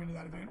not going to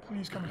that event,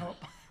 please come and help.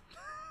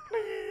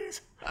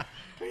 Please.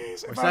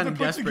 We're sounding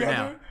desperate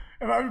now.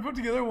 If I would put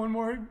together one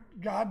more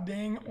god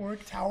dang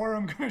orc tower,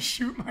 I'm going to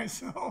shoot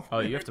myself. Oh,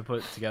 you have to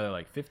put together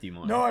like 50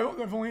 more. No,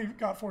 I've only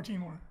got 14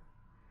 more.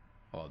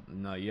 Oh,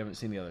 no, you haven't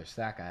seen the other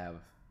stack I have.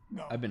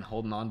 No. I've been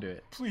holding on to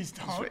it. Please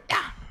don't.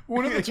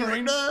 One of these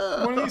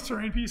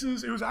terrain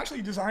pieces, it was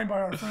actually designed by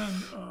our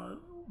friend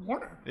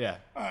Warner. Yeah.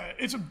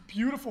 It's a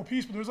beautiful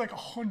piece, but there's like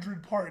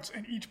 100 parts,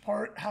 and each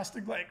part has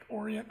to like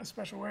orient a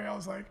special way. I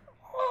was like,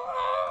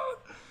 ah!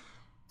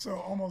 So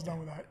almost done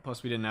with that.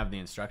 Plus, we didn't have the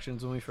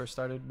instructions when we first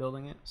started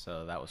building it,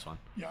 so that was fun.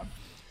 Yeah.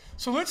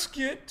 So let's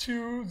get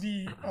to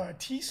the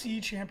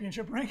TC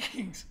Championship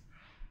rankings.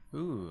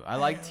 Ooh, I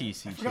like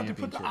TC I forgot to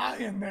put the I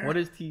in there. What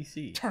is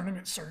TC?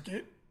 Tournament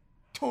circuit.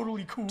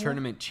 Totally cool.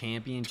 Tournament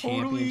championship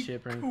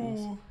rankings.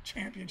 Cool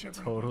championship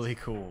rankings. Totally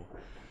cool.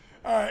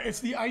 It's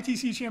the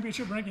ITC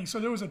Championship rankings. So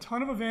there was a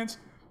ton of events.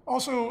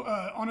 Also,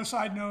 on a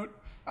side note,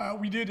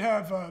 we did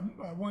have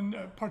one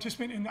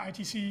participant in the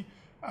ITC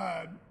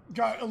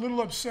got a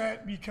little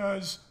upset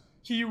because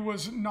he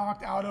was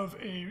knocked out of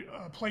a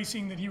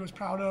placing that he was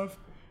proud of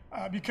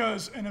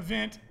because an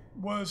event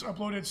was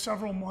uploaded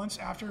several months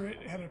after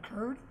it had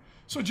occurred.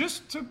 So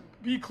just to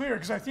be clear,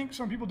 because I think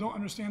some people don't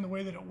understand the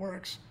way that it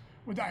works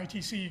with the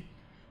ITC,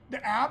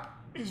 the app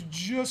is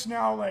just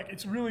now like,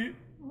 it's really,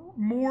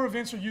 more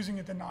events are using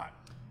it than not,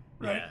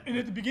 right? Yeah. And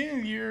at the beginning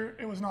of the year,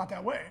 it was not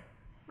that way,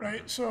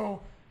 right?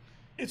 So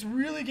it's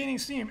really gaining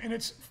steam, and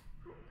it's,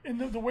 and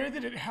the way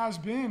that it has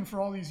been for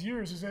all these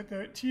years is that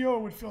the TO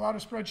would fill out a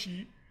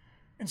spreadsheet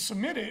and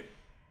submit it,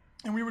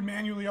 and we would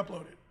manually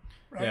upload it,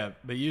 right? Yeah,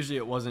 but usually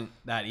it wasn't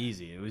that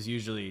easy. It was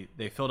usually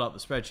they filled out the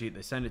spreadsheet,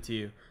 they send it to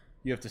you,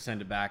 you have to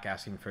send it back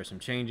asking for some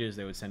changes,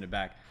 they would send it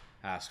back,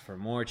 ask for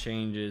more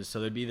changes, so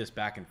there'd be this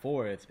back and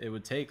forth. It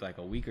would take like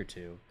a week or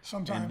two,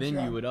 sometimes, and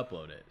then you would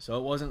upload it. So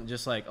it wasn't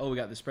just like, oh, we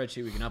got the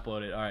spreadsheet, we can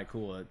upload it, all right,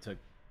 cool. It took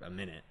a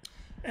minute.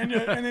 And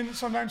then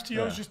sometimes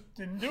TOs just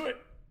didn't do it,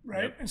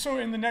 right? Yep. And so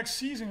in the next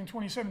season, in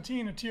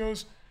 2017, the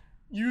TOs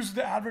use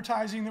the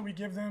advertising that we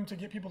give them to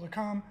get people to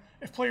come.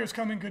 If players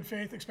come in good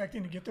faith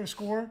expecting to get their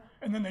score,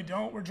 and then they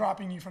don't, we're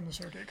dropping you from the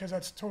circuit, because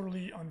that's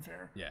totally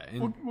unfair. Yeah,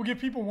 we'll give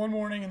people one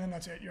warning, and then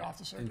that's it. You're off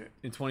the circuit.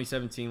 In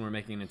 2017, we're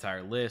making an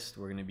entire list.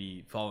 We're going to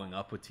be following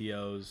up with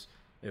TOs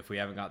if we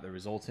haven't got the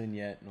results in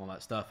yet and all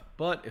that stuff.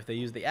 But if they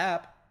use the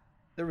app,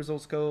 the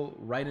results go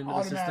right into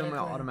the system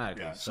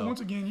automatically. Yeah. So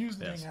once again, use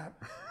the dang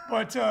app.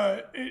 But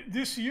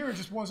this year it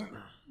just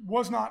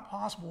was not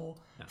possible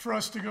for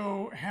us to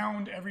go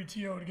hound every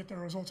TO to get their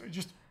results. It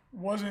just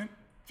wasn't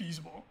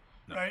feasible.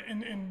 No. Right,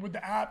 and with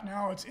the app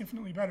now, it's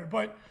infinitely better.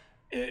 But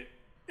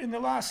in the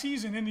last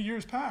season, in the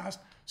years past,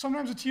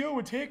 sometimes a TO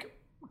would take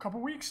a couple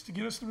weeks to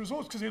get us the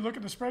results because they look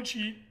at the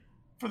spreadsheet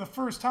for the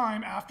first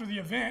time after the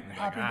event. It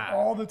happened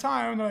all the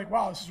time. And they're like,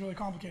 wow, this is really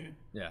complicated.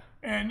 Yeah.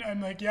 And I'm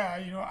like,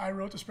 yeah, I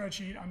wrote the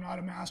spreadsheet. I'm not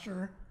a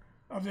master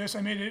of this.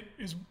 I made it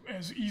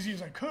as easy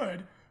as I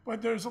could.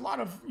 But there's a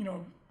lot of,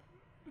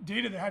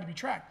 data that had to be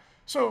tracked.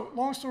 So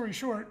long story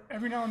short,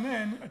 every now and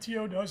then, a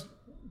TO does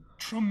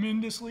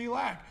tremendously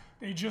lag.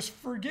 They just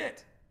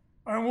forget.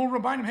 And we'll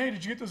remind them, hey,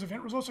 did you get those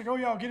event results? Like, oh,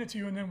 yeah, I'll get it to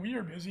you. And then we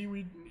are busy.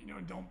 We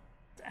don't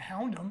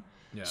hound them.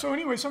 Yeah. So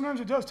anyway, sometimes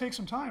it does take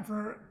some time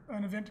for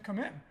an event to come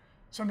in.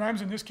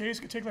 Sometimes in this case,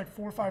 it could take like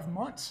 4 or 5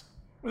 months.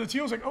 Where the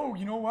TO's like, oh,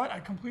 you know what? I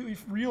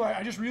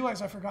just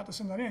realized I forgot to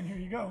send that in. Here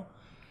you go.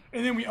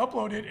 And then we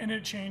upload it, and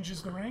it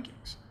changes the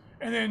rankings.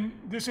 And then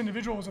this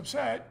individual was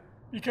upset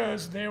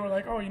because they were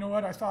like, oh, you know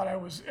what? I thought I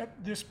was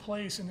at this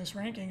place in this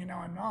ranking, and now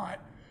I'm not.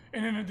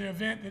 And then the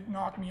event that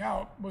knocked me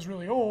out was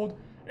really old,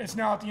 it's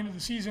now at the end of the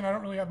season. I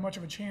don't really have much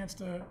of a chance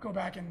to go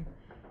back and,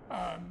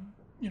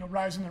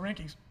 rise in the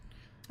rankings.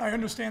 I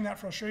understand that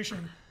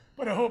frustration,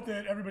 but I hope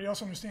that everybody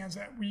else understands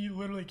that we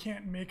literally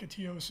can't make a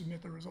TO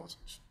submit the results.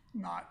 It's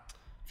not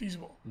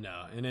feasible.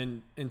 No, and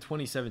in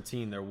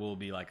 2017 there will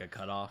be like a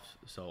cutoff,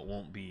 so it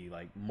won't be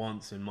like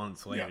months and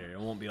months later. Yeah. It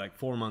won't be like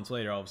 4 months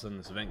later all of a sudden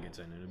this event gets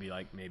in. It'll be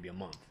like maybe a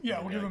month. Yeah,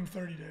 we'll give them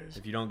 30 days.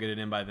 If you don't get it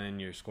in by then,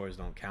 your scores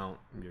don't count.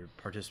 Your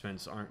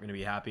participants aren't going to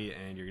be happy,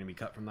 and you're going to be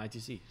cut from the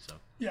ITC. So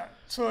yeah,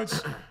 so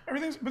it's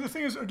everything's. But the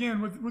thing is,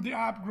 again, with the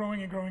app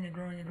growing and growing and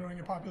growing and growing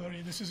in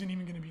popularity, this isn't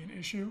even going to be an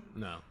issue.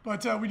 No.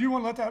 But we do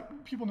want to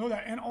let people know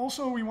that, and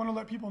also we want to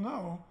let people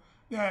know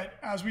that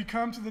as we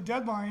come to the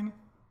deadline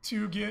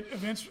to get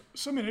events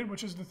submitted,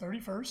 which is the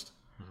 31st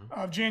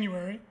of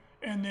January,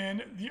 and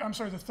then the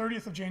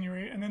 30th of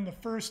January, and then the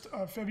 1st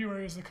of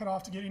February is the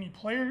cutoff to get any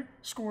player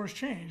scores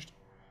changed.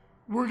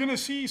 We're going to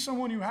see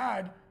someone who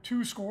had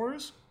 2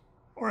 scores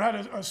or had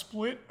a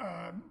split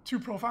 2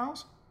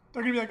 profiles.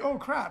 They're going to be like, oh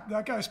crap,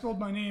 that guy spelled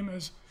my name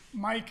as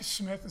Mike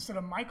Smith instead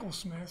of Michael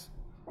Smith,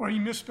 or he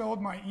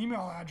misspelled my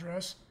email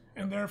address,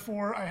 and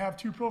therefore I have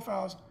 2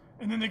 profiles,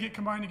 and then they get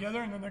combined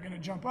together, and then they're going to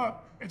jump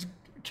up.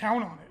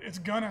 Count on it. It's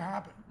going to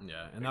happen.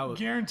 Yeah, and that was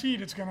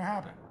guaranteed it's going to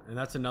happen. And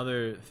that's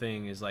another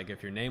thing is like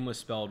if your name was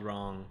spelled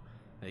wrong,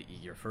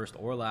 your first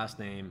or last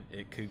name,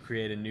 it could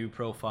create a new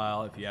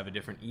profile. If you have a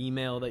different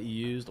email that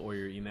you used or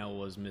your email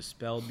was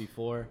misspelled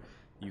before,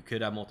 you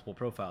could have multiple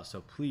profiles.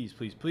 So please,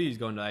 please, please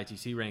go into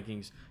ITC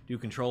rankings, do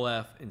Control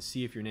F, and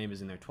see if your name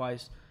is in there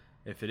twice.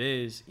 If it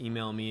is,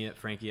 email me at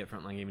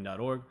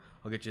frankie@frontlinegaming.org.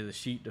 I'll get you the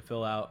sheet to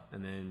fill out,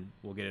 and then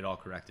we'll get it all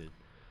corrected.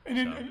 And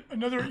then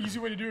another easy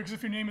way to do it, because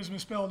if your name is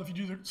misspelled, if you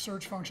do the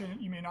search function,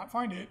 you may not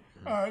find it.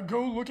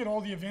 Go look at all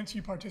the events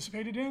you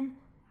participated in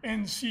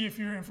and see if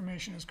your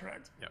information is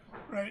correct. Yep.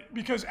 Right?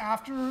 Because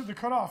after the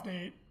cutoff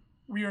date,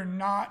 we are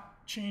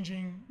not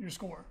changing your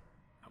score.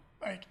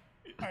 Like,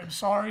 I'm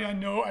sorry,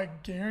 I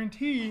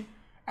guarantee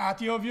at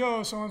the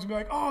LVO, someone's gonna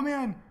be like, oh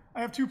man,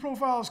 I have 2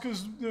 profiles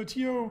because the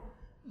TO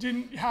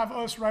didn't have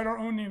us write our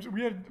own names.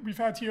 We've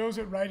had TOs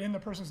that write in the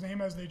person's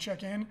name as they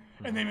check in,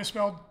 and they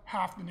misspelled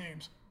half the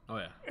names. Oh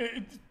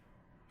yeah.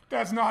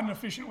 That's not an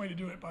efficient way to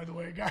do it, by the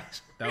way,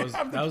 guys. That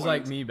was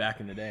like me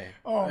back in the day.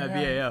 Oh, at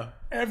man. BAO.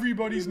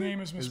 Everybody's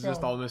name is misspelled. It's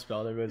just all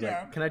misspelled. Everybody's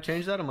like, "Can I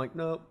change that?" I'm like,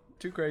 "Nope,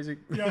 too crazy."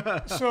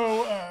 Yeah.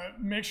 So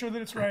make sure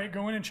that it's right.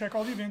 Go in and check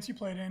all the events you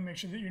played in. Make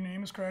sure that your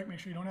name is correct. Make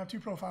sure you don't have 2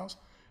 profiles,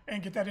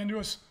 and get that into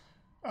us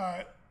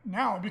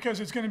now, because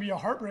it's going to be a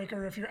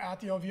heartbreaker if you're at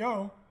the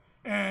LVO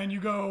and you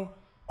go,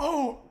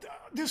 oh,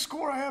 this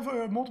score, I have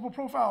a multiple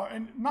profile.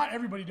 And not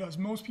everybody does.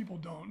 Most people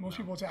don't. Most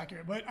people, it's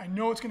accurate. But I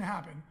know it's going to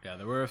happen. Yeah,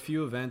 there were a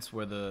few events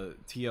where the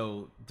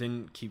TO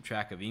didn't keep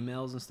track of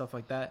emails and stuff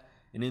like that.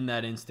 And in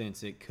that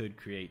instance, it could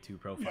create 2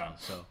 profiles. Yeah.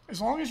 So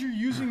as long as you're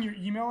using your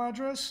email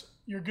address,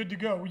 you're good to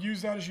go. We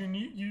use that as your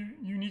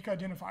unique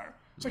identifier.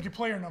 It's like your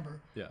player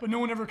number. Yeah. But no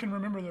one ever can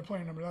remember their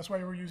player number. That's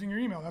why we're using your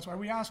email. That's why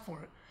we ask for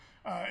it.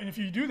 And if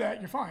you do that,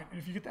 you're fine. And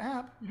if you get the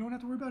app, you don't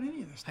have to worry about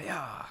any of this stuff.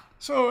 yeah.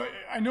 So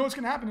I know it's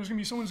going to happen. There's going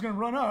to be someone who's going to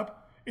run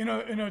up in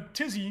a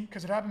tizzy,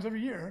 because it happens every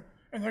year,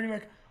 and they're going to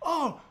be like,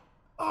 oh,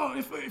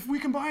 if we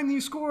combine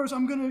these scores,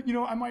 I'm going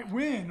to, I might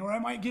win, or I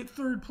might get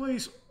 3rd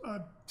place,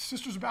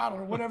 Sisters Battle,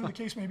 or whatever the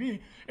case may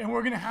be. And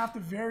we're going to have to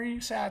very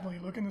sadly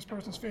look in this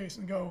person's face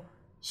and go,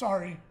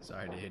 sorry,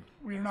 dude.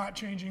 we are not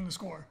changing the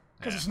score,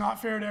 because it's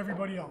not fair to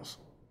everybody else.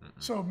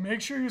 So make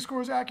sure your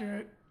score is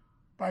accurate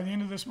by the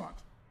end of this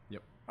month.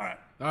 Yep. All right.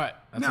 All right.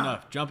 That's Now,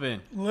 enough. Jump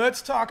in.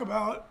 Let's talk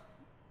about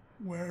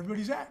where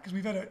everybody's at, because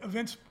we've had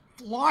events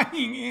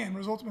flying in.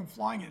 Results have been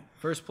flying in.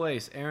 First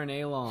place, Aaron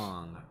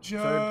Along.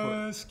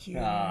 Just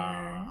kidding.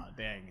 Ah,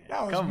 dang it.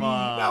 That was Come mean.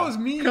 on. That was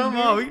mean. Come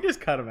dude. on. We can just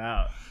cut him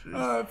out.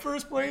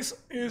 First place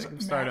is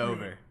start Matt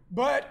over. Root.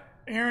 But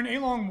Aaron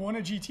Along won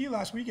a GT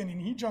last weekend,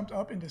 and he jumped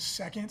up into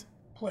 2nd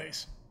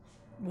place.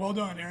 Well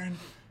done, Aaron.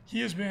 He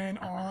has been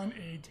on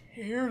a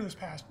tear this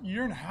past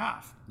year and a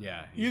half.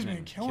 Yeah. He's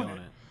been killing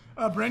it.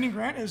 Brandon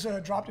Grant has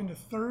dropped into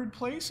 3rd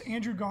place.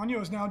 Andrew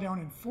Gagnon is now down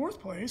in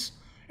 4th place,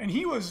 and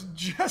he was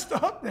just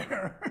up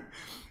there.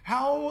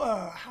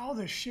 How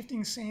the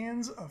shifting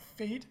sands of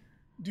fate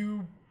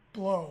do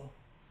blow.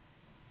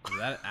 Is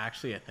that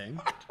actually a thing?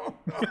 I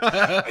don't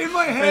know. In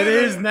my head, it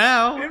is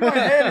now. In my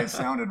head, it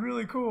sounded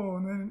really cool,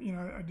 and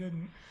then I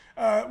didn't.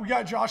 We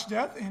got Josh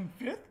Death in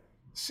 5th.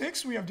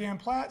 6th, we have Dan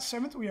Platt.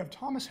 7th, we have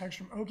Thomas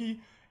Hegstrom Oki.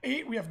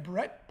 8, we have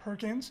Brett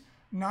Perkins.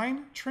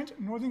 9, Trent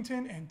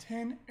Northington, and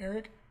 10,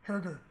 Eric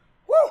Herger.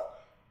 Woo!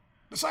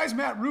 Besides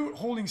Matt Root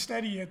holding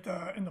steady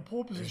in the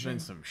pole position,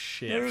 There's been some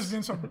shifts. There's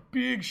been some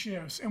big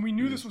shifts, and we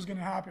knew this was going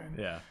to happen.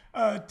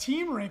 Yeah.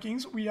 Team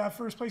rankings, we have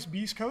 1st place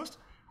Beast Coast,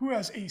 who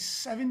has a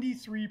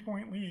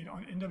 73-point lead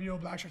on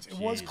NWO Black Shirts. It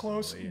was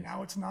close, and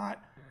now it's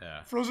not.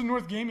 Yeah. Frozen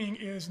North Gaming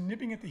is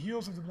nipping at the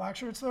heels of the Black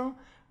Shirts, though.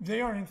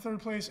 They are in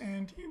 3rd place,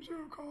 and Team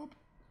Zero Comp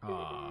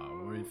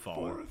we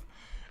fall. 4th.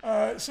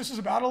 Sisters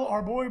of Battle,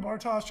 our boy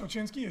Bartosz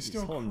Czelczynski is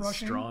still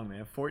crushing. Strong,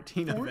 man.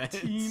 14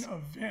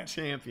 events.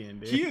 Champion,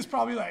 dude. He is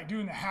probably like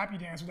doing the happy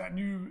dance with that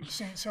new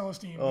St.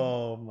 Celestine.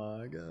 Oh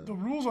my god. The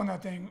rules on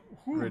that thing,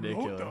 who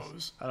Ridiculous. wrote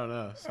those? I don't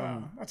know.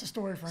 That's a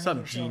story for some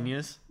another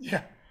genius. Show.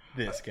 Yeah.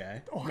 This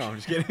guy. Okay. No, I'm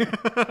just kidding.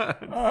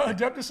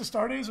 Adeptus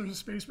Astartes, or the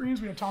Space Marines,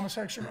 we have Thomas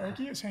Hexter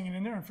Archie is hanging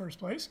in there in first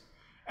place.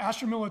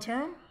 Astra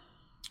Militarum,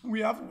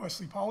 we have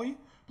Wesley Polly.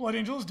 Blood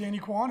Angels, Danny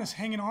Kwan is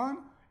hanging on,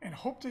 and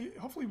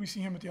hopefully we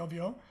see him at the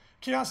LVO.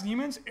 Chaos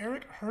Demons,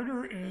 Eric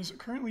Herger is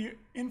currently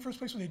in first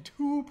place with a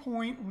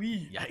 2-point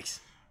lead. Yikes.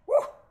 Woo!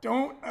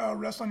 Don't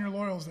rest on your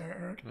laurels there,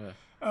 Eric.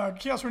 Yeah.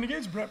 Chaos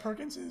Renegades, Brett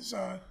Perkins is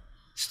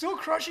still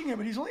crushing it,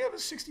 but he's only have a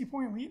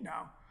 60-point lead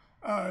now.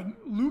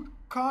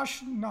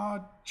 Lukasz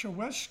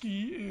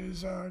Nachowski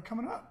is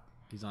coming up.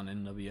 He's on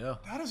NWO.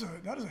 That is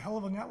a hell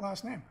of a net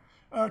last name.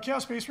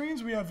 Chaos Space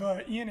Marines, we have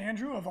Ian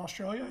Andrew of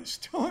Australia is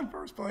still in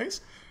first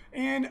place.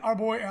 And our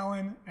boy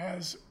Alan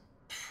has...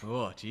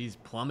 Oh, geez,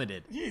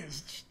 plummeted. He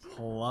is...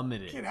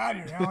 Plummeted. Get out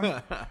of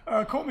here,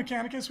 Alan. Colt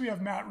Mechanicus, we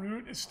have Matt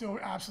Root is still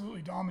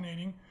absolutely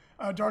dominating.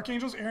 Dark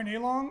Angels, Aaron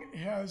Along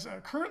has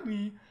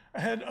currently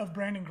ahead of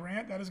Brandon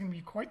Grant. That is going to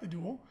be quite the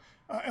duel.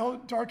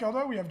 Dark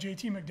Eldar, we have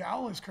JT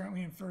McDowell is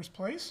currently in first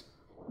place.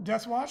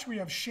 Death Watch, we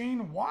have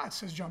Shane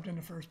Watts has jumped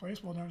into first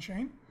place. Well done,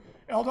 Shane.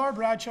 Eldar,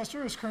 Brad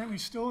Chester is currently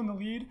still in the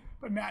lead,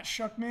 but Matt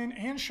Shuckman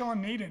and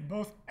Sean Naden,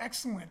 both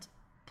excellent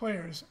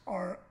players,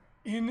 are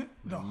in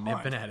the hunt.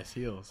 Nipping at his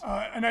heels.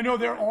 And I know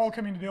they're all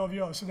coming to the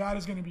LVO, so that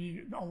is going to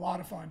be a lot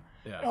of fun.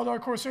 Yeah.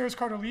 Eldar Corsairs,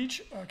 Carter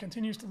Leach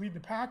continues to lead the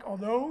pack,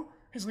 although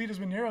his lead has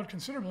been narrowed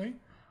considerably.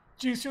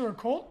 Gene Stealer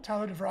Colt,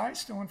 Tyler DeVry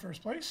still in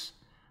first place.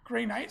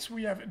 Grey Knights,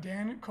 we have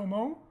Dan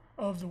Como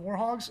of the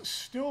Warhogs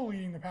still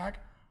leading the pack.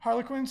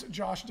 Harlequins,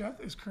 Josh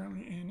Death is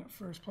currently in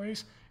first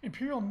place.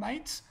 Imperial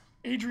Knights,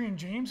 Adrian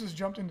James has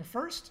jumped into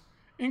first.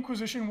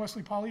 Inquisition,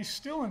 Wesley Polly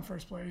still in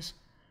first place.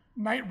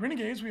 Knight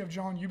Renegades, we have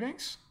John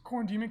Eubanks,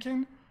 Corn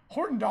Demonkin,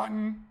 Horton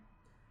Doughton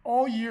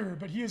all year,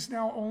 but he is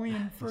now only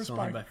in first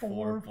by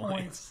 4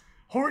 points.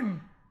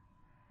 Horton,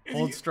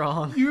 Hold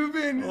strong. You've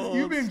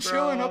been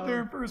chilling up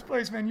there in first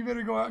place, man. You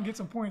better go out and get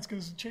some points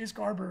because Chase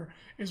Garber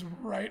is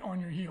right on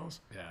your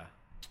heels. Yeah.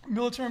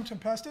 Militarum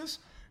Tempestus,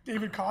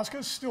 David Koska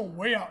is still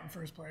way out in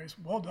first place.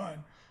 Well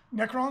done.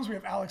 Necrons, we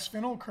have Alex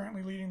Finnell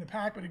currently leading the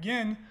pack, but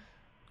again,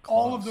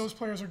 all of those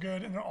players are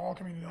good and they're all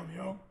coming to the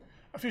LVO.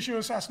 Officio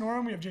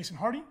Assassinorum, we have Jason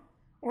Hardy.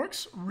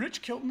 Orcs,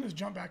 Rich Kilton has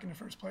jumped back into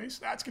first place.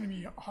 That's going to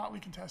be hotly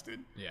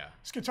contested. Yeah.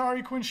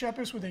 Skatari Quinn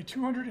Shepis with a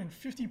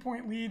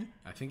 250-point lead.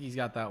 I think he's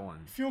got that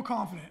one. Feel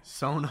confident.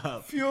 Sewn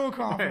up. Feel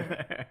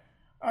confident.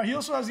 He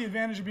also has the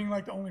advantage of being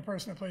like the only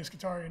person that plays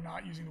Skatari and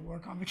not using the war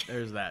convocation.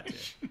 There's that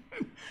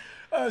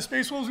too.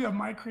 Space Wolves, we have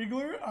Mike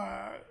Kriegler.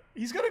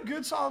 He's got a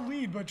good solid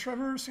lead, but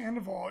Trevor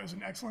Sandoval is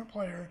an excellent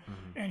player,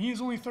 and he is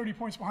only 30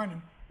 points behind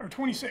him, or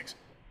 26.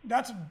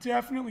 That's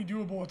definitely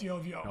doable at the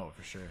LVO. Oh,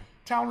 for sure.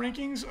 Tau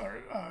rankings,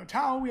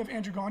 Tau, we have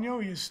Andrew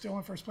Gagno. He is still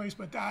in first place,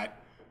 but that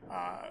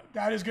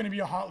is going to be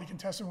a hotly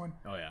contested one.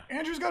 Oh, yeah.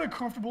 Andrew's got a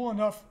comfortable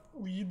enough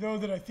lead, though,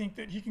 that I think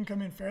that he can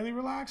come in fairly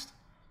relaxed.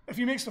 If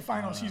he makes the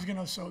finals, he's going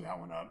to sew that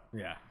one up.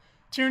 Yeah.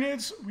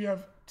 Tyranids, we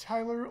have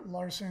Tyler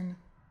Larson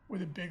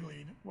with a big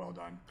lead. Well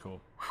done.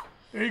 Cool.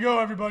 There you go,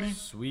 everybody.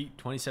 Sweet.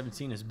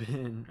 2017 has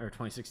been, or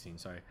 2016,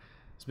 sorry.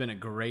 It's been a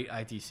great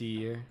ITC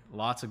year.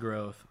 Lots of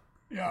growth.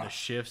 Yeah. The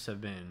shifts have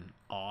been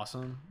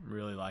awesome.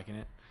 Really liking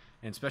it.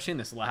 And especially in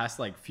this last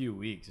few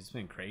weeks, it's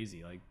been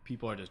crazy. Like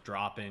people are just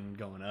dropping,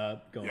 going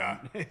up, going. Yeah.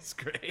 It's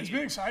great. It's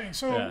been exciting.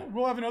 So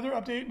we'll have another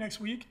update next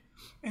week,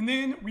 and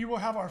then we will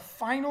have our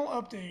final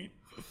update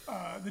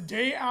the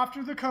day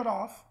after the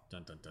cutoff.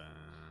 Dun, dun, dun.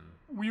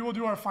 We will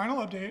do our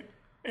final update,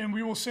 and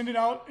we will send it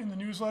out in the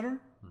newsletter.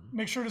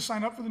 Make sure to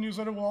sign up for the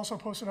newsletter. We'll also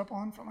post it up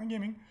on Frontline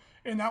Gaming,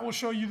 and that will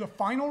show you the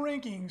final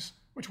rankings,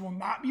 which will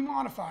not be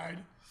modified,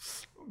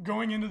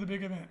 going into the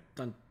big event.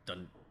 Dun,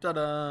 dun, dun,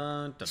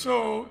 dun, dun,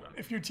 So dun, dun.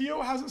 if your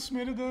TO hasn't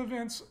submitted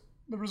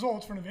the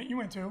results for an event you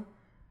went to,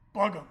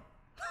 bug them.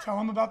 Tell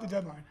them about the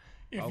deadline.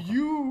 If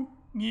you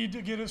need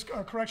to get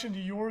a correction to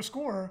your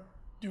score,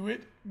 do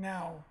it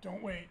now.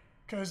 Don't wait.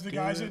 Because the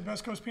guys at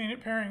Best Coast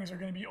Pairings are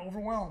going to be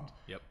overwhelmed.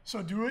 Yep.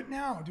 So do it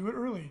now. Do it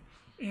early.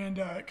 And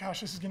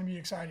gosh, this is going to be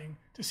exciting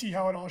to see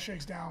how it all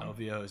shakes down.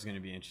 LVO is going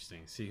to be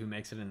interesting. See who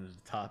makes it into the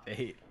top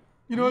 8.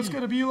 You know, it's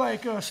going to be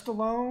like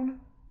Stallone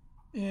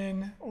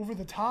in Over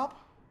the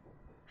Top.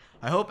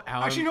 I hope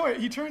Alan. Actually, no,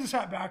 he turns his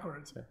hat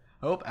backwards.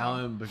 I hope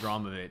Alan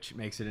Begramovich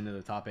makes it into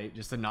the top 8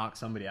 just to knock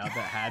somebody out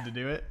that had to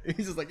do it.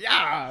 He's just like,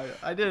 yeah,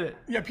 I did it.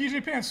 Yeah,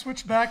 PJ Pan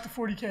switched back to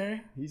 40K.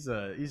 He's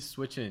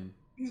switching.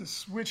 He's a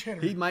switch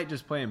hitter. He might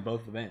just play in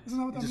both events. Isn't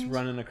that what that just means?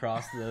 running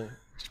across the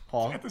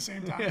hall At the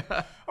same time.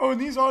 Yeah. Oh,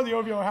 and these are the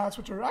OVO hats,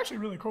 which are actually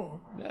really cool.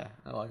 Yeah,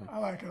 I like them. I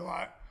like it a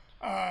lot.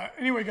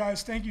 Anyway,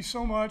 guys, thank you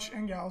so much,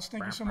 and gals,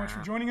 thank you so much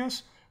for joining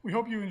us. We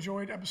hope you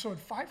enjoyed episode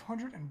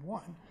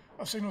 501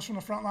 of Signals from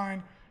the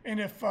Frontline. And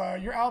if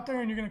you're out there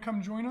and you're going to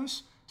come join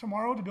us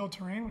tomorrow to build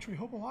terrain, which we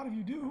hope a lot of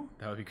you do.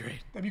 That would be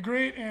great. That'd be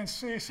great, and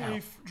stay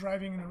safe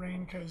driving in the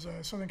rain, because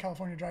Southern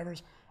California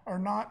drivers are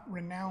not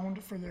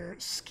renowned for their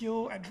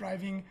skill at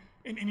driving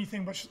in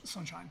anything but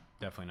sunshine.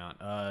 Definitely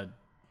not.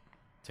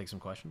 Take some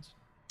questions.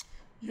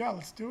 Yeah,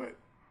 let's do it.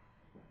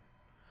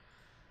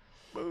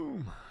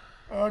 Boom.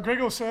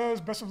 Grego says,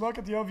 best of luck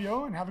at the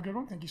LVO and have a good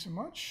one. Thank you so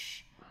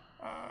much.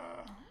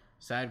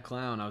 Sad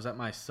Clown. I was at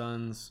my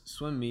son's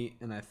swim meet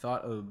and I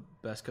thought of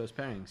Best Coast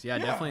Pairings. Yeah,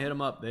 definitely hit them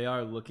up. They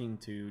are looking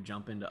to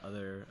jump into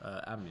other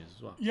avenues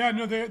as well. Yeah,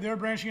 no, they're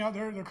branching out.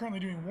 They're currently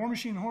doing War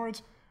Machine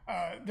Hordes.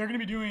 They're going to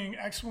be doing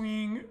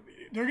X-Wing.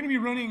 They're going to be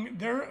running,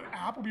 their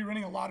app will be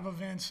running a lot of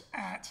events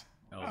at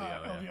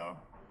LVO.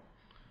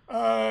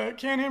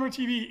 Canhammer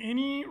TV,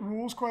 any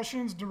rules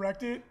questions,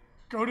 direct it.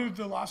 Go to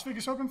the Las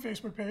Vegas Open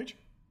Facebook page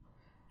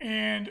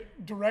and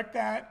direct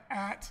that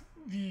at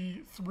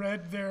the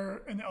thread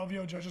there, and the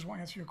LVO judges will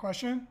answer your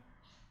question.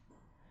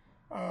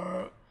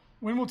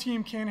 When will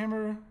Team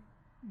Canhammer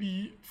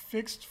be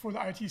fixed for the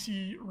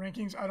ITC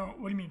rankings?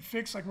 What do you mean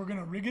fixed? Like we're going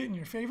to rig it in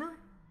your favor?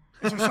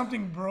 Is there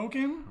something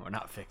broken? We're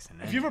not fixing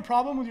it. If you have a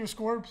problem with your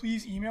score,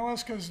 please email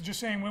us, because just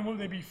saying when will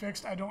they be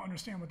fixed, I don't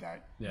understand what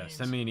that means.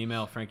 Send me an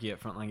email,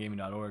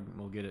 frankie@frontlinegaming.org.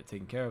 We'll get it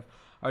taken care of.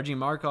 RG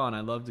Marcon,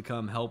 I'd love to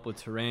come help with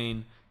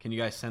terrain. Can you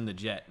guys send the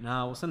jet?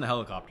 No, we'll send the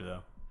helicopter,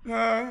 though.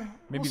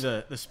 Maybe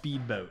the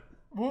speedboat.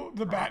 Well,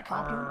 the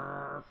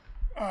Batcopter.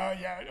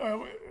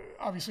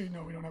 Obviously,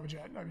 no, we don't have a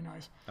jet. That'd be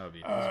nice. That would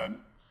be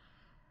awesome.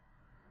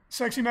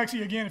 Sexy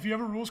Mexi, again, if you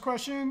have a rules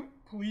question,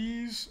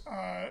 please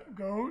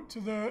go to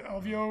the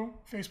LVO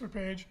Facebook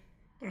page.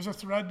 There's a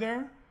thread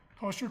there.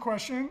 Post your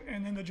question,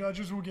 and then the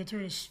judges will get to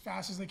it as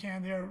fast as they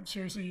can. They are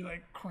seriously,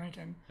 like,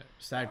 cranking.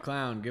 Sad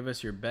Clown, give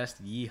us your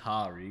best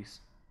yeehaw,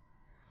 Reese.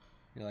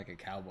 You're like a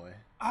cowboy.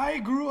 I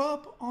grew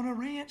up on a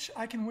ranch.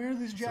 I can wear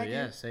this jacket. So,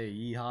 yeah, say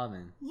yeehaw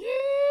then.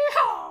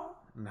 Yeehaw!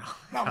 No.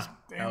 That was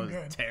damn good.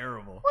 That was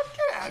terrible. What?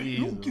 Get out of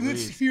here.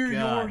 Let's hear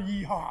your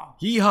yeehaw.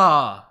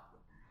 Yeehaw!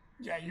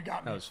 Yeah, you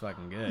got me. That was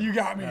fucking good. You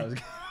got me.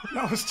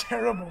 That was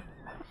terrible.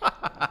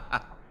 All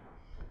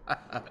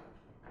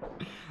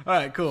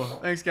right, cool.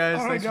 Thanks, guys.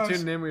 All right, Thanks for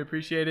tuning in. We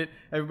appreciate it.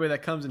 Everybody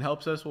that comes and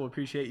helps us will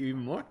appreciate you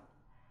even more.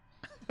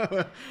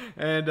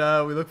 And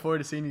we look forward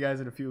to seeing you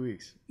guys in a few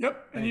weeks.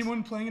 Yep. Thanks.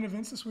 Anyone playing in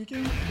events this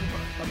weekend?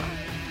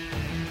 Bye-bye.